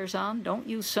tires on. Don't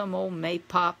use some old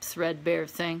Maypop threadbare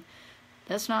thing.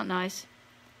 That's not nice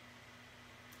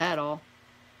at all.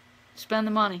 Spend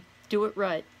the money. Do it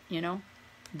right, you know.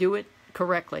 Do it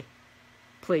correctly,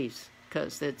 please,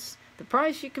 because it's the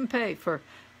price you can pay for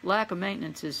lack of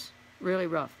maintenance is really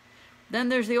rough. Then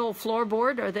there's the old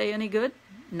floorboard. Are they any good?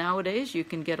 Nowadays, you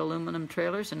can get aluminum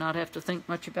trailers and not have to think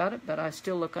much about it, but I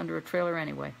still look under a trailer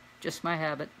anyway. Just my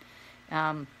habit.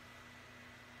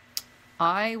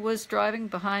 I was driving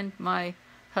behind my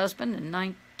husband in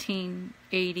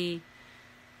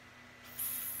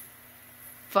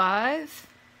 1985,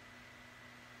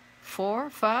 4,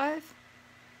 5,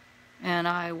 and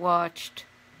I watched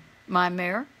my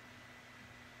mare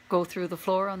go through the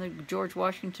floor on the George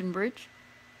Washington Bridge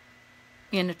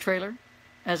in a trailer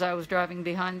as I was driving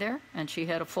behind there, and she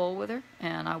had a foal with her,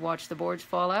 and I watched the boards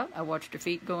fall out. I watched her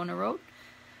feet go in the road.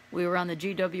 We were on the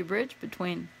GW Bridge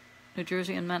between New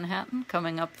Jersey and Manhattan,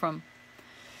 coming up from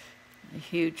a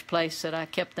huge place that I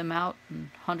kept them out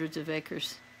in hundreds of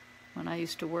acres when I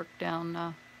used to work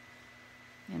down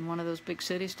in one of those big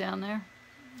cities down there,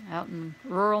 out in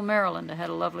rural Maryland. I had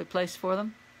a lovely place for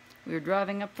them. We were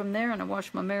driving up from there, and I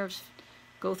watched my mares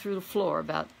go through the floor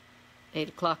about 8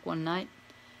 o'clock one night.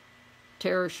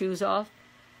 Tear her shoes off.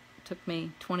 It took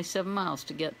me 27 miles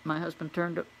to get my husband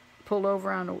pulled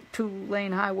over on a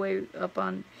 2-lane highway up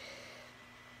on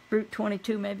Route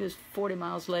 22. Maybe it was 40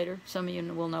 miles later. Some of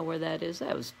you will know where that is.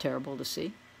 That was terrible to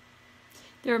see.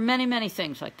 There are many, many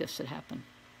things like this that happen.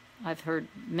 I've heard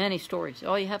many stories.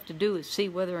 All you have to do is see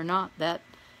whether or not that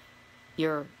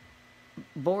your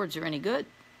boards are any good.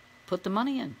 Put the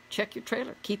money in. Check your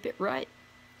trailer. Keep it right.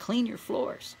 Clean your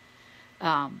floors.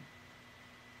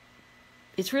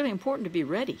 It's really important to be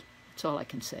ready. That's all I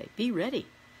can say. Be ready.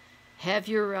 Have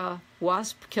your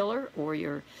wasp killer or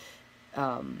your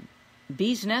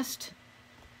bee's nest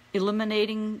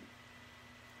eliminating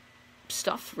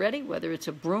stuff ready, whether it's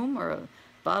a broom or a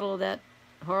bottle of that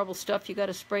horrible stuff you got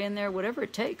to spray in there, whatever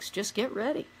it takes. Just get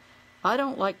ready. I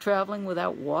don't like traveling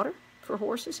without water for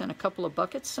horses and a couple of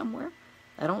buckets somewhere.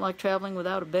 I don't like traveling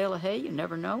without a bale of hay. You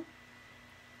never know.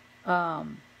 I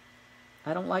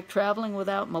don't like traveling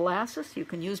without molasses. You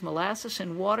can use molasses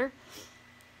in water.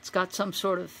 It's got some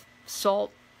sort of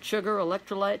salt, sugar,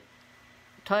 electrolyte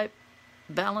type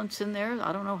balance in there.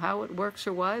 I don't know how it works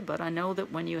or why, but I know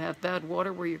that when you have bad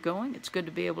water where you're going, it's good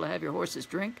to be able to have your horses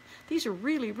drink. These are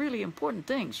really, really important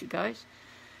things, you guys.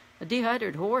 A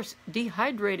dehydrated horse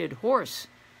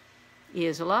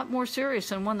is a lot more serious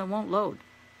than one that won't load.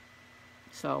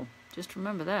 So just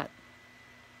remember that.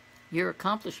 Your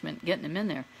accomplishment getting them in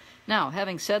there. Now,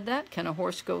 having said that, can a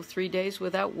horse go 3 days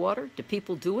without water? Do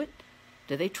people do it?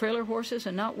 Do they trailer horses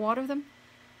and not water them?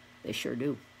 They sure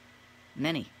do.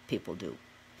 Many people do.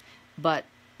 But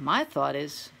my thought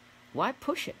is, why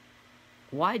push it?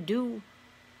 Why do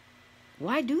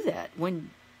that when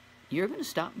you're going to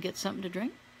stop and get something to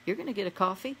drink? You're going to get a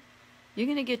coffee. You're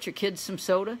going to get your kids some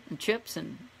soda and chips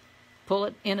and pull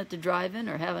it in at the drive-in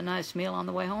or have a nice meal on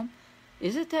the way home.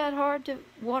 Is it that hard to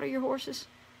water your horses?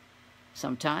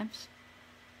 Sometimes.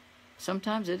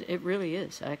 Sometimes it really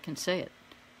is. I can say it.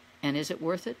 And is it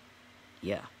worth it?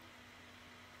 Yeah,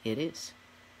 it is.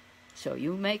 So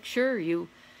you make sure you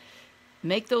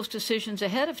make those decisions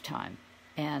ahead of time.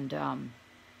 And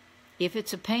if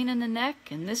it's a pain in the neck,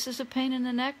 and this is a pain in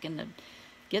the neck, and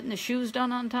getting the shoes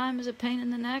done on time is a pain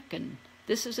in the neck, and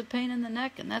this is a pain in the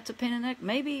neck, and that's a pain in the neck,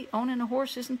 maybe owning a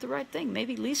horse isn't the right thing.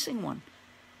 Maybe leasing one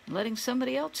Letting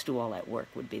somebody else do all that work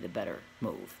would be the better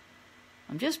move.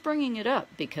 I'm just bringing it up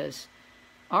because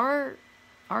our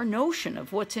notion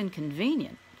of what's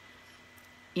inconvenient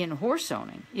in horse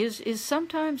owning is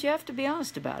sometimes you have to be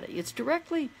honest about it. It's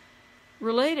directly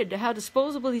related to how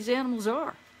disposable these animals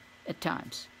are at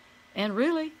times. And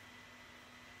really,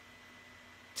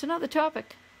 it's another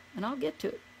topic, and I'll get to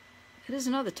it. It is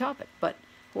another topic, but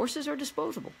horses are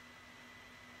disposable.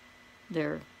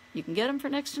 You can get them for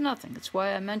next to nothing. That's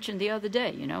why I mentioned the other day,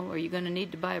 are you going to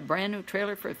need to buy a brand new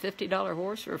trailer for a $50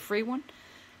 horse or a free one?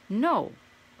 No,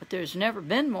 but there's never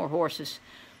been more horses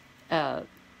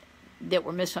that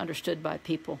were misunderstood by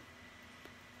people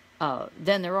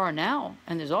than there are now.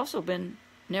 And there's also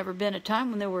never been a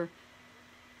time when there were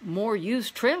more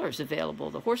used trailers available.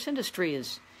 The horse industry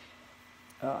is,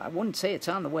 I wouldn't say it's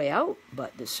on the way out,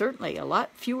 but there's certainly a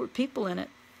lot fewer people in it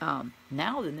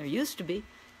now than there used to be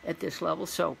at this level.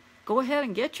 So go ahead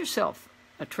and get yourself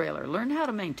a trailer. Learn how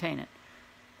to maintain it.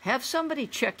 Have somebody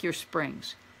check your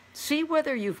springs. See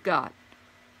whether you've got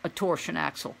a torsion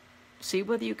axle. See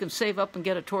whether you can save up and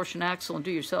get a torsion axle and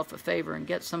do yourself a favor and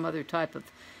get some other type of,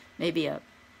 maybe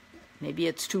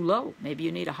it's too low. Maybe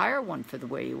you need a higher one for the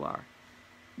way you are.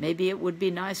 Maybe it would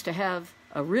be nice to have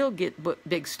a real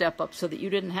big step up so that you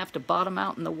didn't have to bottom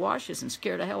out in the washes and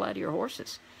scare the hell out of your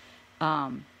horses.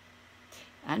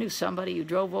 I knew somebody who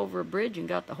drove over a bridge and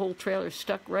got the whole trailer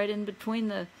stuck right in between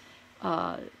the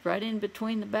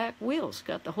back wheels.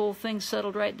 Got the whole thing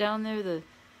settled right down there. It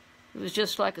was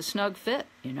just like a snug fit,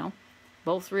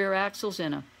 Both rear axles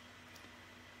in a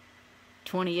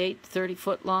 28,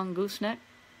 30-foot long gooseneck,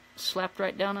 slapped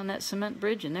right down on that cement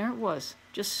bridge, and there it was,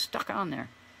 just stuck on there.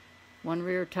 One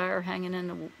rear tire hanging in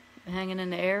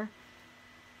the air,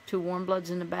 2 warm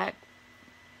bloods in the back.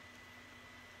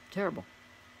 Terrible.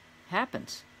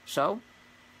 Happens. So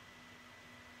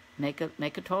make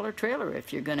a taller trailer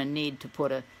if you're going to need to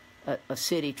put a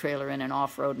city trailer in an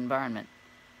off-road environment.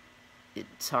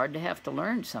 It's hard to have to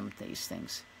learn some of these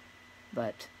things,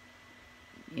 but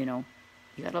you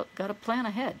gotta plan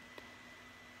ahead.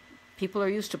 People are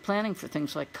used to planning for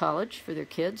things like college for their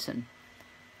kids and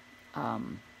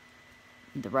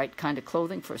the right kind of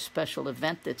clothing for a special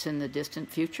event that's in the distant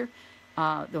future.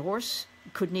 The horse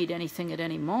could need anything at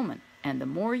any moment. And the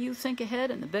more you think ahead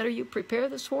and the better you prepare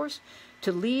this horse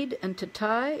to lead and to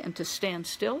tie and to stand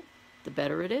still, the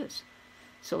better it is.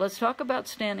 So let's talk about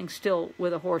standing still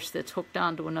with a horse that's hooked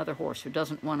onto another horse who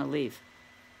doesn't want to leave.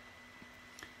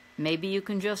 Maybe you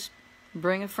can just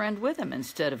bring a friend with him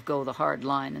instead of go the hard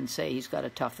line and say he's got to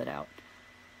tough it out.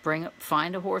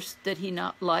 Find a horse that he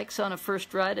likes on a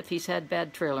first ride if he's had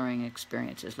bad trailering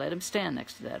experiences. Let him stand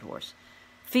next to that horse.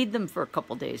 Feed them for a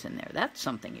couple days in there. That's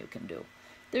something you can do.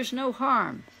 There's no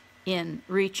harm in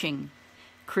reaching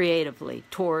creatively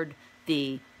toward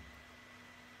the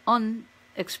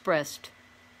unexpressed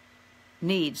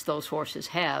needs those horses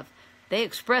have. They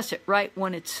express it right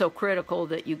when it's so critical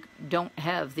that you don't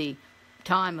have the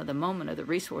time or the moment or the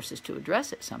resources to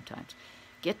address it sometimes.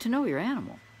 Get to know your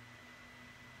animal.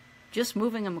 Just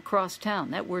moving them across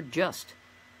town, that word just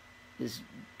is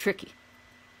tricky.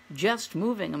 Just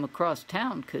moving them across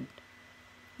town could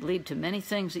lead to many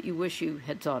things that you wish you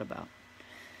had thought about.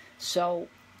 So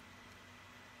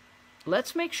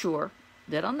let's make sure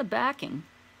that on the backing,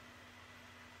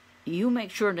 you make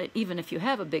sure that even if you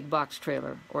have a big box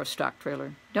trailer or a stock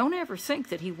trailer, don't ever think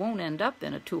that he won't end up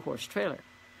in a 2-horse trailer.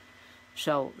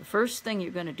 So the first thing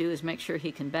you're going to do is make sure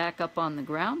he can back up on the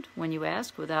ground when you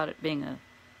ask without it being a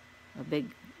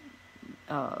big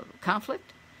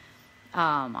conflict.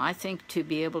 I think to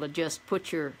be able to just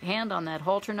put your hand on that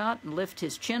halter knot and lift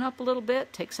his chin up a little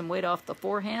bit, take some weight off the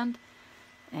forehand,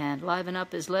 and liven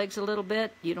up his legs a little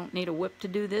bit. You don't need a whip to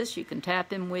do this. You can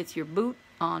tap him with your boot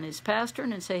on his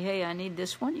pastern and say, hey, I need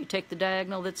this one. You take the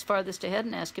diagonal that's farthest ahead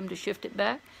and ask him to shift it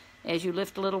back as you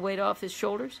lift a little weight off his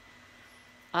shoulders.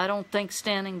 I don't think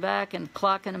standing back and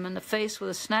clocking him in the face with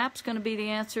a snap's going to be the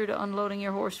answer to unloading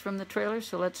your horse from the trailer,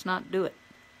 so let's not do it.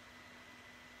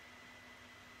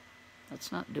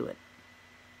 Let's not do it.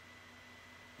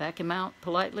 Back him out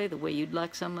politely the way you'd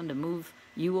like someone to move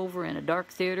you over in a dark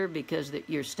theater because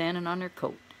you're standing on their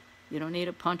coat. You don't need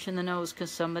a punch in the nose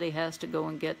because somebody has to go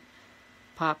and get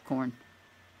popcorn.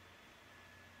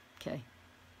 Okay.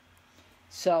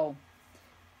 So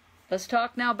let's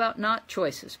talk now about knot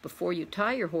choices. Before you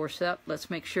tie your horse up, let's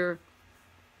make sure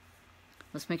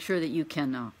that you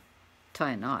can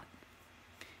tie a knot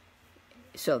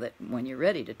so that when you're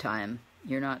ready to tie him,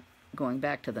 you're not going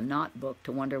back to the knot book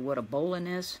to wonder what a bowline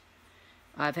is.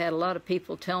 I've had a lot of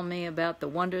people tell me about the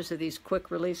wonders of these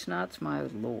quick release knots. My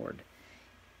Lord.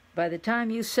 By the time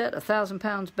you set 1,000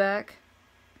 pounds back,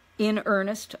 in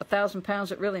earnest, 1,000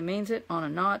 pounds, it really means it, on a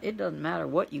knot, it doesn't matter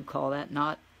what you call that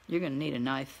knot, you're going to need a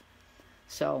knife.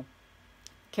 So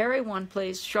carry one,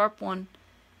 please, sharp one.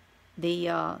 The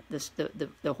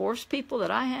horse people that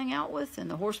I hang out with and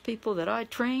the horse people that I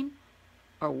train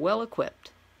are well equipped.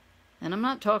 And I'm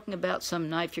not talking about some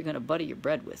knife you're going to butter your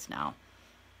bread with now.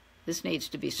 This needs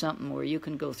to be something where you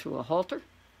can go through a halter.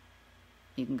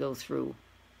 You can go through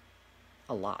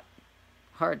a lot.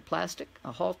 Hard plastic,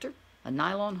 a halter, a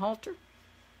nylon halter,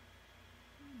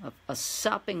 a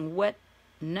sopping wet,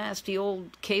 nasty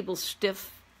old cable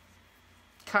stiff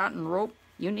cotton rope.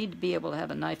 You need to be able to have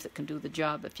a knife that can do the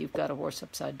job if you've got a horse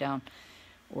upside down,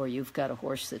 or you've got a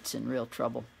horse that's in real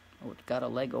trouble, or got a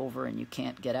leg over and you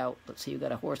can't get out. Let's say you've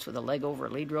got a horse with a leg over a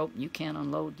lead rope and you can't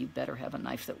unload. You better have a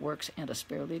knife that works and a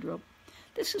spare lead rope.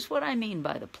 This is what I mean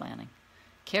by the planning.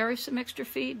 Carry some extra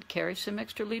feed, carry some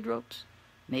extra lead ropes,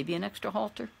 maybe an extra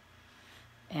halter.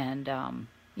 And,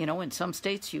 you know, in some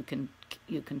states you can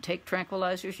take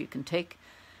tranquilizers, you can take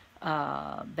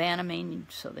Banamine,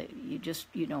 so that you just,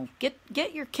 you know,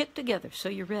 get your kit together so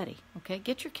you're ready, okay?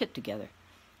 Get your kit together.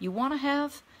 You want to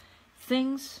have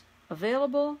things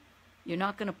available. You're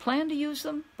not going to plan to use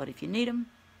them, but if you need them,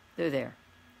 they're there.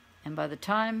 And by the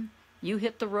time you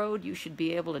hit the road, you should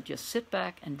be able to just sit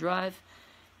back and drive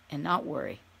and not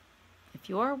worry. If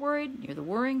you are worried, you're the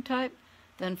worrying type,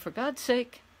 then for God's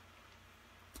sake,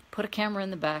 put a camera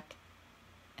in the back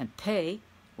and pay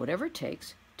whatever it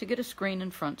takes to get a screen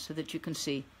in front so that you can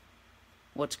see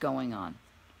what's going on.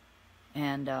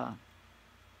 And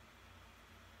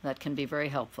that can be very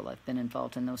helpful. I've been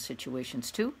involved in those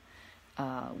situations too,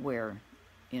 where,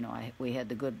 you know, we had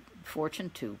the good fortune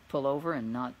to pull over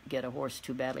and not get a horse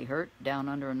too badly hurt down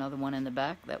under another one in the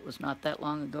back. That was not that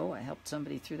long ago. I helped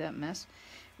somebody through that mess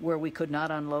where we could not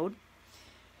unload.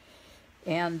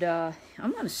 And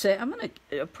I'm going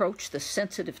to approach the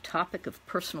sensitive topic of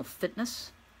personal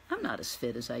fitness. I'm not as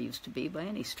fit as I used to be by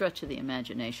any stretch of the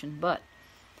imagination, but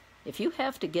if you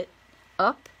have to get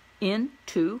up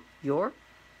into your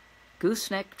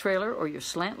gooseneck trailer or your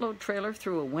slant load trailer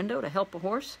through a window to help a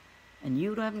horse, and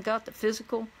you haven't got the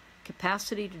physical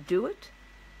capacity to do it,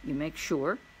 you make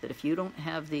sure that if you don't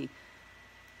have the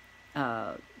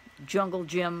jungle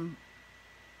gym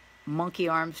monkey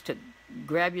arms to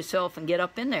grab yourself and get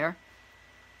up in there,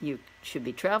 you should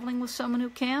be traveling with someone who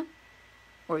can,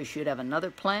 or you should have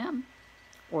another plan,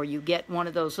 or you get one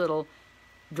of those little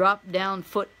drop-down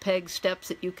foot peg steps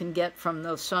that you can get from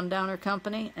the Sundowner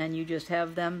Company, and you just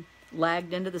have them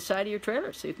lagged into the side of your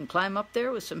trailer so you can climb up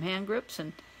there with some hand grips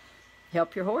and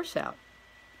help your horse out.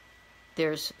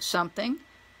 There's something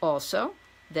also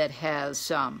that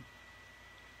has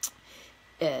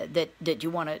that you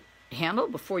want to handle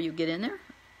before you get in there.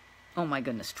 Oh my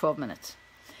goodness, 12 minutes.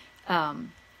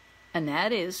 And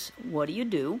that is, what do you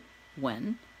do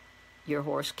when your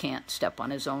horse can't step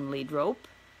on his own lead rope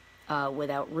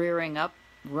without rearing up,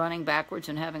 running backwards,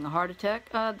 and having a heart attack?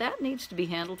 That needs to be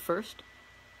handled first.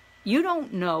 You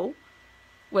don't know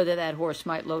whether that horse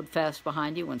might load fast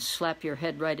behind you and slap your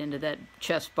head right into that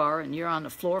chest bar, and you're on the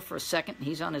floor for a second, and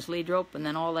he's on his lead rope, and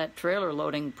then all that trailer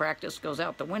loading practice goes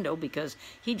out the window because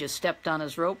he just stepped on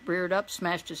his rope, reared up,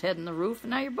 smashed his head in the roof, and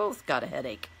now you both got a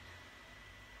headache.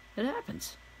 It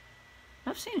happens.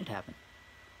 I've seen it happen.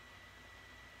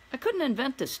 I couldn't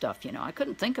invent this stuff, you know. I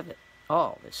couldn't think of it.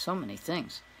 Oh, there's so many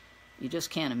things you just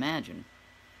can't imagine.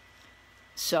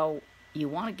 So you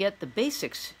want to get the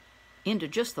basics into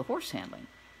just the horse handling.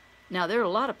 Now, there are a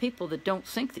lot of people that don't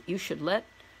think that you should let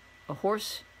a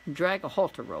horse drag a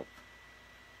halter rope.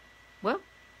 Well,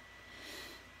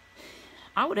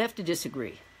 I would have to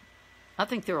disagree. I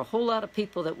think there are a whole lot of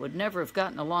people that would never have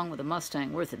gotten along with a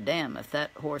Mustang worth a damn if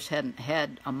that horse hadn't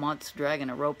had a month dragging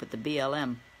a rope at the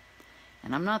BLM.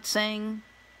 And I'm not saying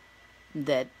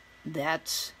that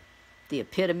that's the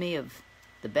epitome of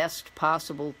the best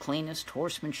possible, cleanest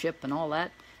horsemanship and all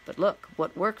that. But look,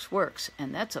 what works, works.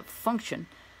 And that's a function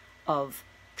of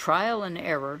trial and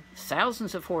error,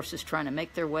 thousands of horses trying to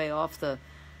make their way off the,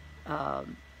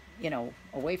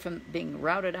 away from being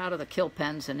routed out of the kill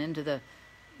pens and into the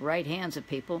right hands of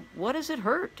people. What does it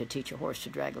hurt to teach a horse to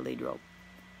drag a lead rope?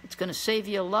 It's going to save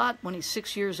you a lot when he's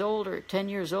 6 years old or 10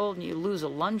 years old and you lose a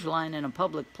lunge line in a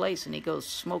public place and he goes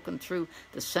smoking through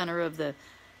the center of the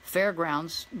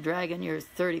fairgrounds dragging your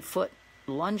 30-foot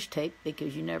lunge tape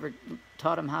because you never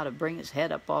taught him how to bring his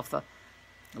head up off the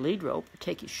lead rope or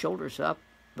take his shoulders up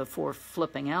before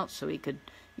flipping out, so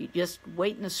you just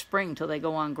wait in the spring till they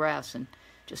go on grass and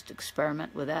just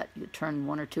experiment with that. You turn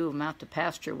one or two of them out to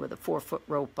pasture with a 4-foot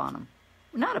rope on them.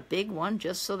 Not a big one,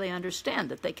 just so they understand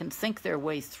that they can think their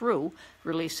way through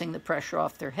releasing the pressure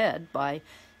off their head by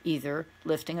either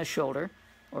lifting a shoulder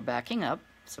or backing up.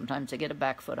 Sometimes they get a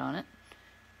back foot on it.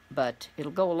 But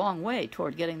it'll go a long way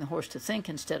toward getting the horse to think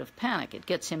instead of panic. It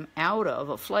gets him out of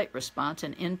a flight response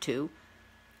and into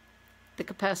the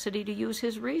capacity to use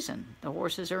his reason. The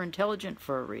horses are intelligent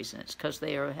for a reason. It's because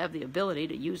they have the ability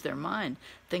to use their mind,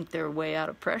 think their way out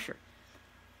of pressure,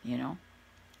 you know.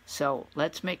 So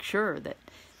let's make sure that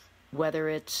whether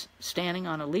it's standing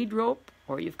on a lead rope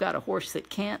or you've got a horse that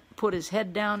can't put his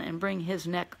head down and bring his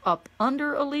neck up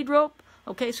under a lead rope,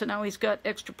 okay, so now he's got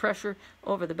extra pressure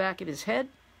over the back of his head.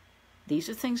 These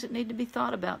are things that need to be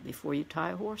thought about before you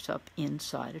tie a horse up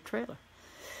inside a trailer.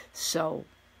 So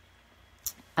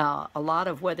a lot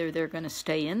of whether they're going to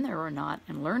stay in there or not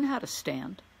and learn how to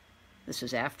stand. This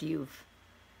is after you've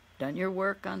done your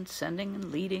work on sending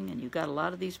and leading, and you've got a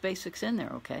lot of these basics in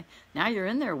there, okay? Now you're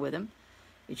in there with him.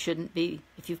 It shouldn't be,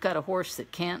 if you've got a horse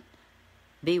that can't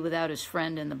be without his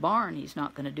friend in the barn, he's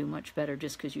not going to do much better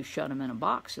just because you shut him in a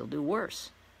box. He'll do worse.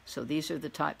 So these are the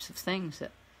types of things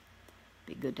that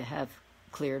be good to have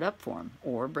cleared up for him,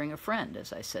 or bring a friend,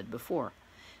 as I said before.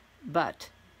 But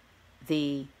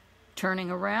the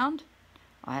turning around,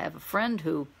 I have a friend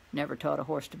who never taught a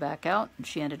horse to back out, and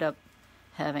she ended up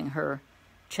having her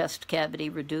chest cavity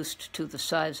reduced to the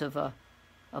size of a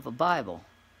Bible.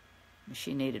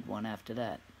 She needed one after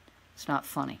that. It's not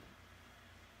funny.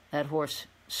 That horse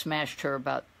smashed her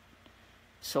about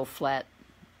so flat,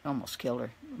 almost killed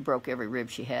her, broke every rib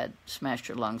she had, smashed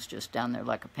her lungs just down there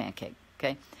like a pancake,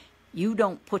 okay? You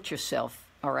don't put yourself,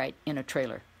 all right, in a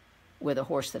trailer with a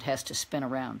horse that has to spin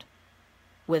around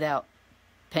without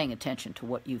paying attention to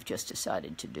what you've just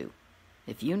decided to do.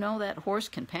 If you know that horse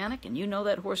can panic and you know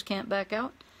that horse can't back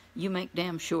out, you make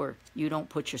damn sure you don't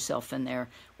put yourself in there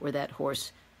where that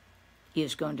horse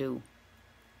is going to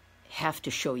have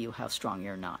to show you how strong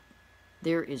you're not.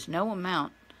 There is no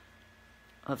amount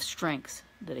of strength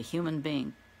that a human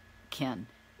being can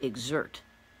exert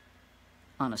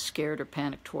on a scared or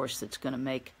panicked horse that's going to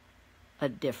make a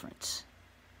difference.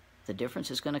 The difference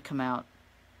is going to come out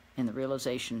in the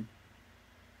realization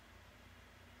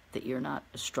that you're not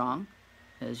as strong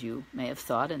as you may have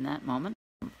thought in that moment.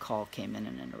 A call came in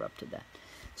and interrupted that.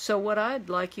 So what I'd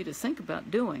like you to think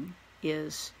about doing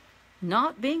is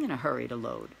not being in a hurry to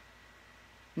load.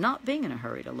 Not being in a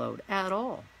hurry to load at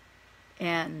all.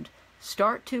 And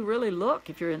start to really look,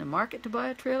 if you're in the market to buy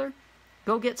a trailer,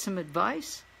 go get some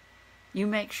advice. You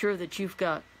make sure that you've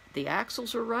got the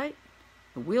axles are right,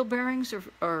 the wheel bearings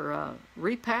are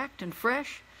repacked and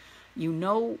fresh. You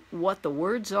know what the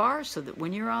words are so that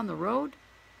when you're on the road,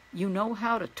 you know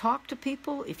how to talk to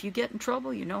people. If you get in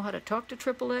trouble, you know how to talk to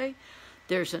AAA.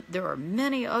 There are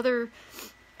many other,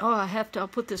 I'll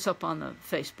put this up on the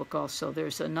Facebook also.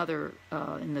 There's another,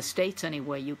 in the States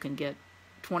anyway, you can get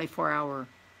 24-hour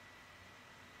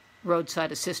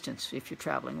roadside assistance if you're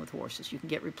traveling with horses. You can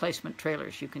get replacement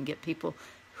trailers. You can get people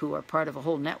who are part of a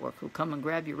whole network who come and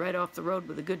grab you right off the road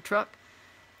with a good truck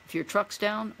if your truck's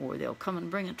down, or they'll come and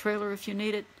bring a trailer if you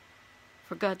need it.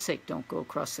 For God's sake, don't go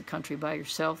across the country by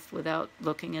yourself without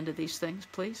looking into these things,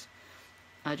 please.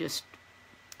 I just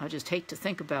hate to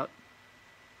think about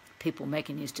people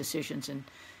making these decisions and,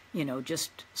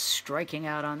 just striking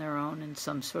out on their own in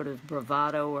some sort of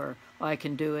bravado or, I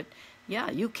can do it.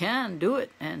 Yeah, you can do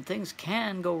it, and things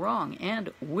can go wrong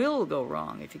and will go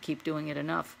wrong if you keep doing it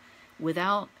enough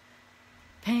without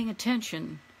paying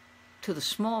attention to the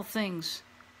small things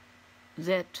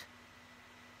that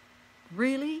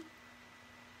really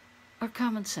are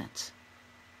common sense.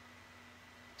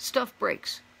 Stuff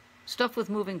breaks. Stuff with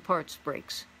moving parts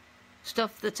breaks.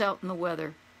 Stuff that's out in the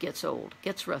weather gets old,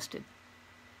 gets rusted.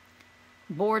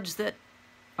 Boards that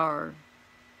are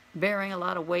bearing a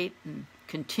lot of weight and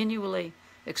continually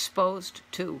exposed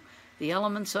to the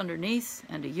elements underneath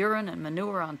and to urine and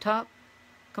manure on top.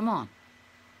 Come on.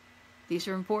 These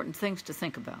are important things to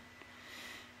think about.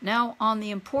 Now, on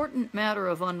the important matter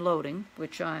of unloading,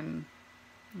 which I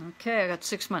got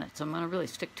 6 minutes. I'm going to really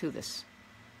stick to this.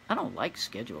 I don't like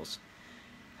schedules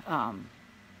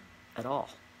at all.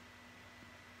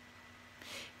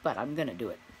 But I'm going to do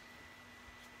it.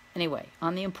 Anyway,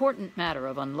 on the important matter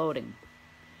of unloading,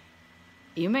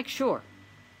 you make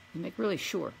really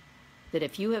sure that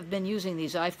if you have been using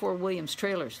these I-4 Williams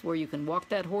trailers where you can walk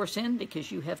that horse in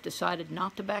because you have decided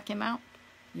not to back him out,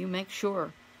 you make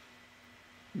sure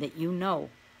that you know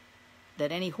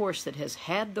that any horse that has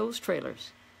had those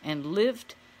trailers and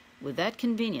lived with that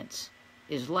convenience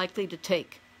is likely to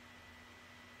take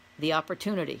the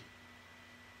opportunity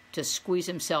to squeeze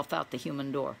himself out the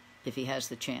human door if he has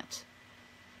the chance.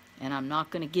 And I'm not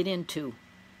going to get into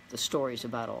the stories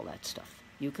about all that stuff.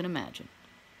 You can imagine.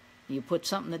 You put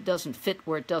something that doesn't fit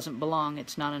where it doesn't belong,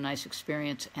 it's not a nice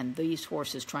experience. And these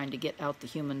horses trying to get out the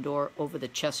human door, over the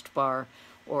chest bar,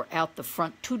 or out the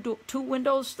front two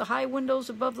windows, the high windows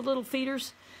above the little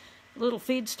feeders, little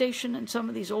feed station, and some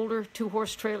of these older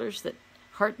 2-horse trailers, that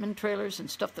Hartman trailers and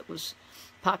stuff that was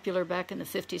popular back in the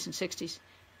 50s and 60s.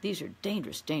 These are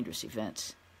dangerous, dangerous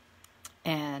events.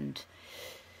 And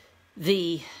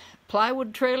the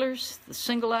plywood trailers, the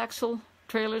single axle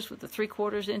trailers with the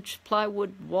 3/4-inch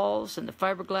plywood walls and the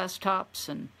fiberglass tops,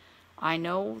 and I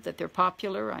know that they're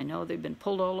popular. I know they've been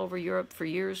pulled all over Europe for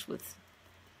years with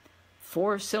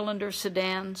 4-cylinder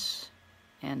sedans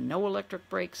and no electric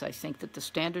brakes. I think that the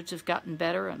standards have gotten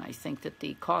better, and I think that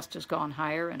the cost has gone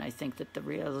higher, and I think that the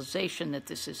realization that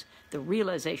this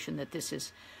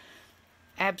is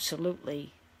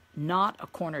absolutely not a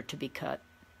corner to be cut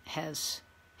has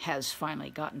finally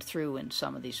gotten through in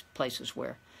some of these places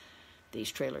where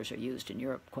these trailers are used in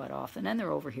Europe quite often, and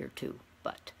they're over here too.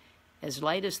 But as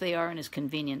light as they are and as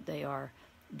convenient they are,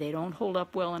 they don't hold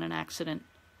up well in an accident.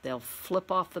 They'll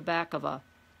flip off the back of a,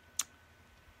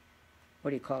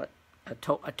 what do you call it?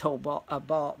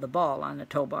 The ball on the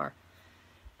tow bar.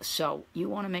 So you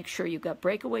want to make sure you've got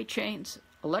breakaway chains,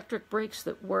 electric brakes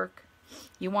that work.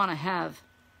 You want to have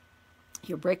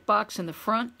your brake box in the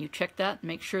front. You check that and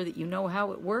make sure that you know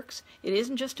how it works. It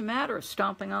isn't just a matter of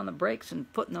stomping on the brakes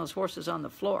and putting those horses on the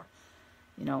floor.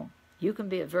 You know, you can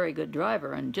be a very good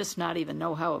driver and just not even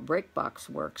know how a brake box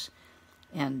works,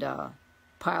 and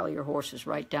pile your horses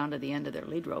right down to the end of their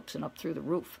lead ropes and up through the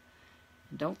roof.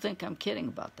 And don't think I'm kidding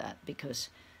about that, because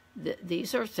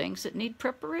these are things that need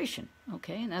preparation,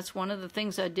 okay? And that's one of the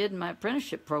things I did in my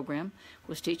apprenticeship program,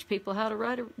 was teach people how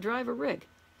to drive a rig.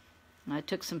 And I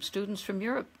took some students from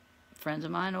Europe, friends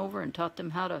of mine, over and taught them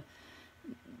how to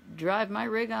drive my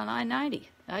rig on I-90,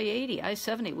 I-80,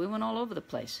 I-70. We went all over the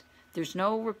place. There's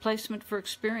no replacement for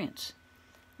experience.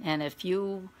 And if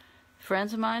you,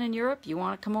 friends of mine in Europe, you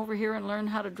want to come over here and learn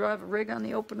how to drive a rig on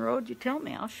the open road, you tell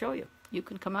me. I'll show you. You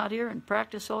can come out here and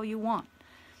practice all you want.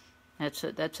 That's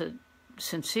a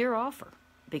sincere offer,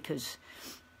 because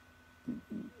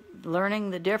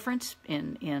learning the difference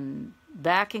in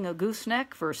backing a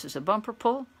gooseneck versus a bumper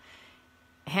pull,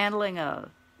 handling a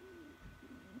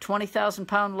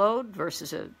 20,000-pound load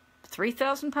versus a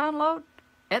 3,000-pound load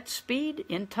at speed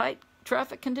in tight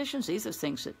traffic conditions, these are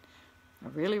things that are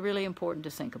really, really important to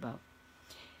think about.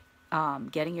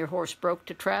 Getting your horse broke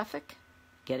to traffic,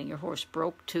 getting your horse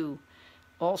broke to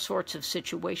all sorts of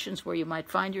situations where you might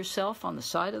find yourself on the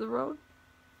side of the road.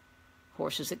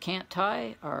 Horses that can't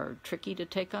tie are tricky to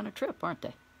take on a trip, aren't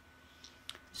they?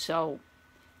 So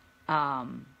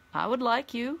I would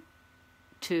like you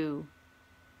to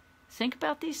think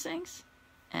about these things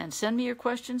and send me your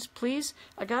questions, please.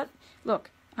 Look,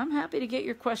 I'm happy to get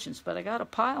your questions, but I got a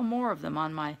pile more of them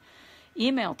on my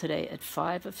email today at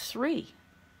 5 of 3.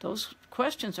 Those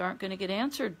questions aren't going to get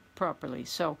answered properly.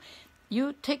 So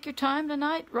you take your time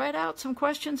tonight, write out some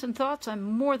questions and thoughts. I'm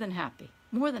more than happy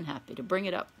to bring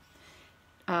it up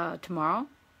tomorrow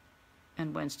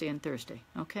and Wednesday and Thursday,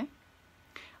 okay?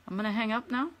 I'm going to hang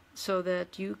up now so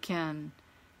that you can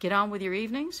get on with your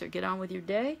evenings or get on with your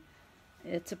day.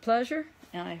 It's a pleasure,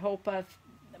 and I hope I've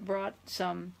brought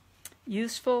some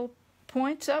useful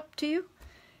points up to you.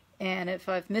 And if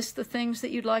I've missed the things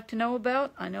that you'd like to know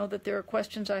about, I know that there are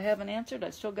questions I haven't answered. I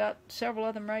still got several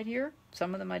of them right here.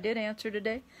 Some of them I did answer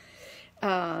today.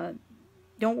 Don't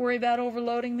worry about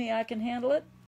overloading me. I can handle it.